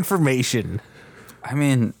more information. I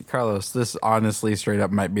mean, Carlos, this honestly straight up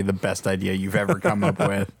might be the best idea you've ever come up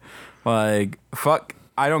with. Like, fuck.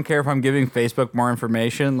 I don't care if I'm giving Facebook more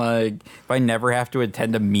information. Like, if I never have to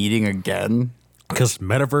attend a meeting again. Because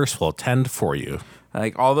Metaverse will attend for you.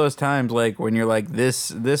 Like, all those times, like, when you're like,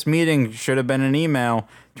 this meeting should have been an email.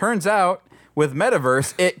 Turns out, with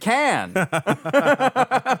Metaverse, it can.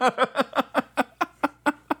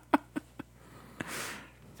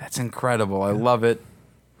 That's incredible. I love it.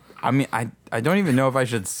 I mean, I don't even know if I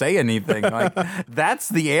should say anything. Like, that's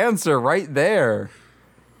the answer right there.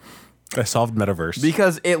 I solved Metaverse.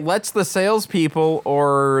 Because it lets the salespeople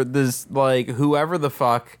or this, like, whoever the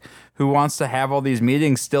fuck who wants to have all these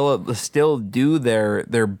meetings still do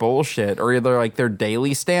their bullshit, or either like their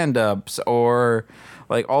daily stand-ups or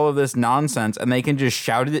like all of this nonsense, and they can just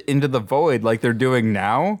shout it into the void like they're doing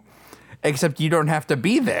now, except you don't have to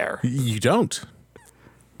be there. You don't.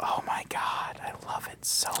 Oh my God, I love it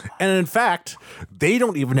so much. And in fact, they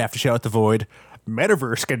don't even have to shout at the void.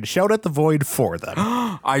 Metaverse can shout at the void for them.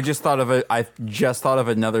 I just thought of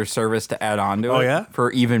another service to add on to it. Oh, yeah?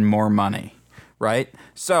 For even more money. right?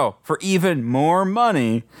 So for even more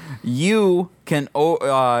money, you can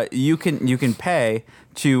pay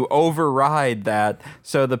to override that.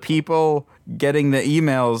 So the people getting the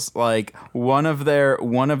emails, like one of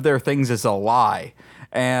their things is a lie.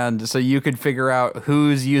 And so you could figure out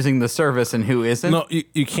who's using the service and who isn't. No,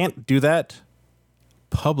 you can't do that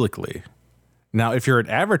publicly. Now, if you're an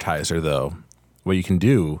advertiser, though, what you can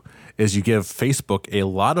do is you give Facebook a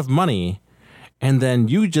lot of money, and then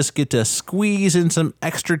you just get to squeeze in some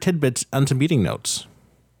extra tidbits onto meeting notes.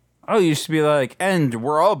 Oh, you should be like, and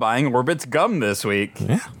we're all buying Orbit's gum this week.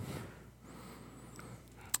 Yeah.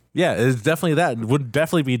 Yeah, it's definitely that. It would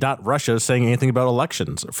definitely be not Russia saying anything about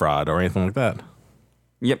elections fraud or anything like that.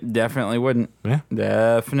 Yep, definitely wouldn't. Yeah.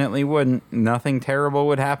 Definitely wouldn't. Nothing terrible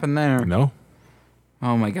would happen there. No.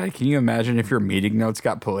 Oh my God, can you imagine if your meeting notes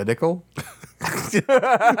got political?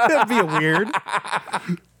 That'd be weird.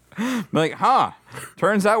 Like,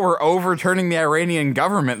 turns out we're overturning the Iranian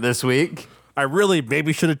government this week. I really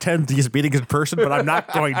maybe should attend these meetings in person, but I'm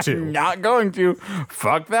not going to. Not going to.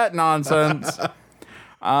 Fuck that nonsense.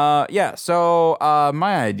 So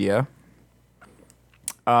my idea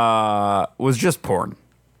was just porn.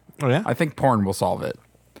 Oh, yeah? I think porn will solve it.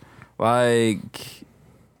 I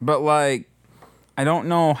don't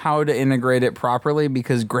know how to integrate it properly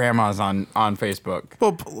because grandma's on Facebook.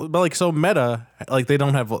 But like, so Meta, like, they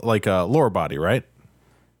don't have like a lower body, right?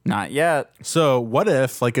 Not yet. So what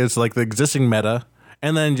if like it's like the existing Meta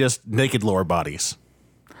and then just naked lower bodies?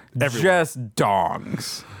 Everywhere. Just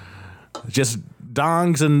dongs. Just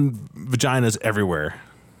dongs and vaginas everywhere.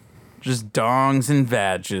 Just dongs and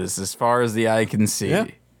vages as far as the eye can see. Yeah.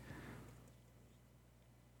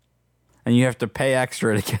 And you have to pay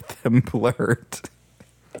extra to get them blurred.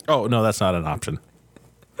 Oh, no, that's not an option.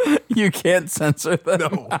 You can't censor them.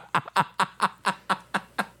 No.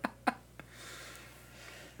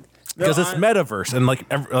 Because it's metaverse and like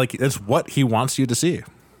it's what he wants you to see.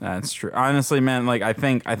 That's true. Honestly, man, like I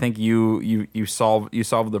think you solve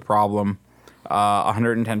the problem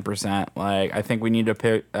 110%. Like I think we need to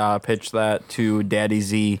pitch that to Daddy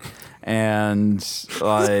Z and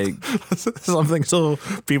like something so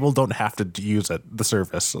people don't have to use it, the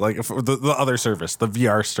service, like the other service, the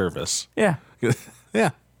VR service. Yeah. Yeah.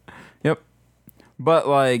 Yep. But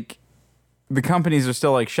like the companies are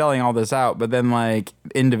still like shelling all this out, but then like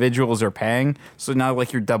individuals are paying. So now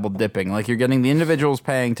like you're double dipping. Like you're getting the individuals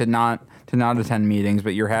paying to not attend meetings,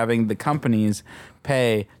 but you're having the companies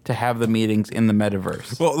pay to have the meetings in the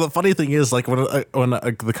metaverse. Well, the funny thing is, like when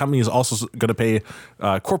the company is also going to pay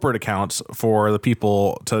corporate accounts for the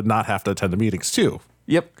people to not have to attend the meetings too.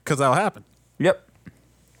 Yep. Because that'll happen. Yep.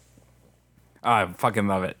 I fucking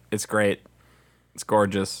love it. It's great. It's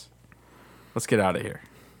gorgeous. Let's get out of here.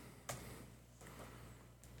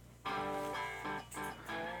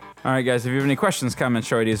 All right, guys, if you have any questions, comments,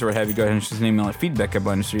 show ideas, or what have you, go ahead and shoot us an email at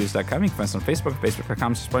feedback@blindnewstudios.com. You can find us on Facebook,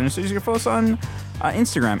 facebook.com/blindnewstudios. You can follow us on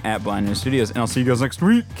Instagram @blindnewstudios. And I'll see you guys next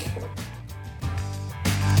week.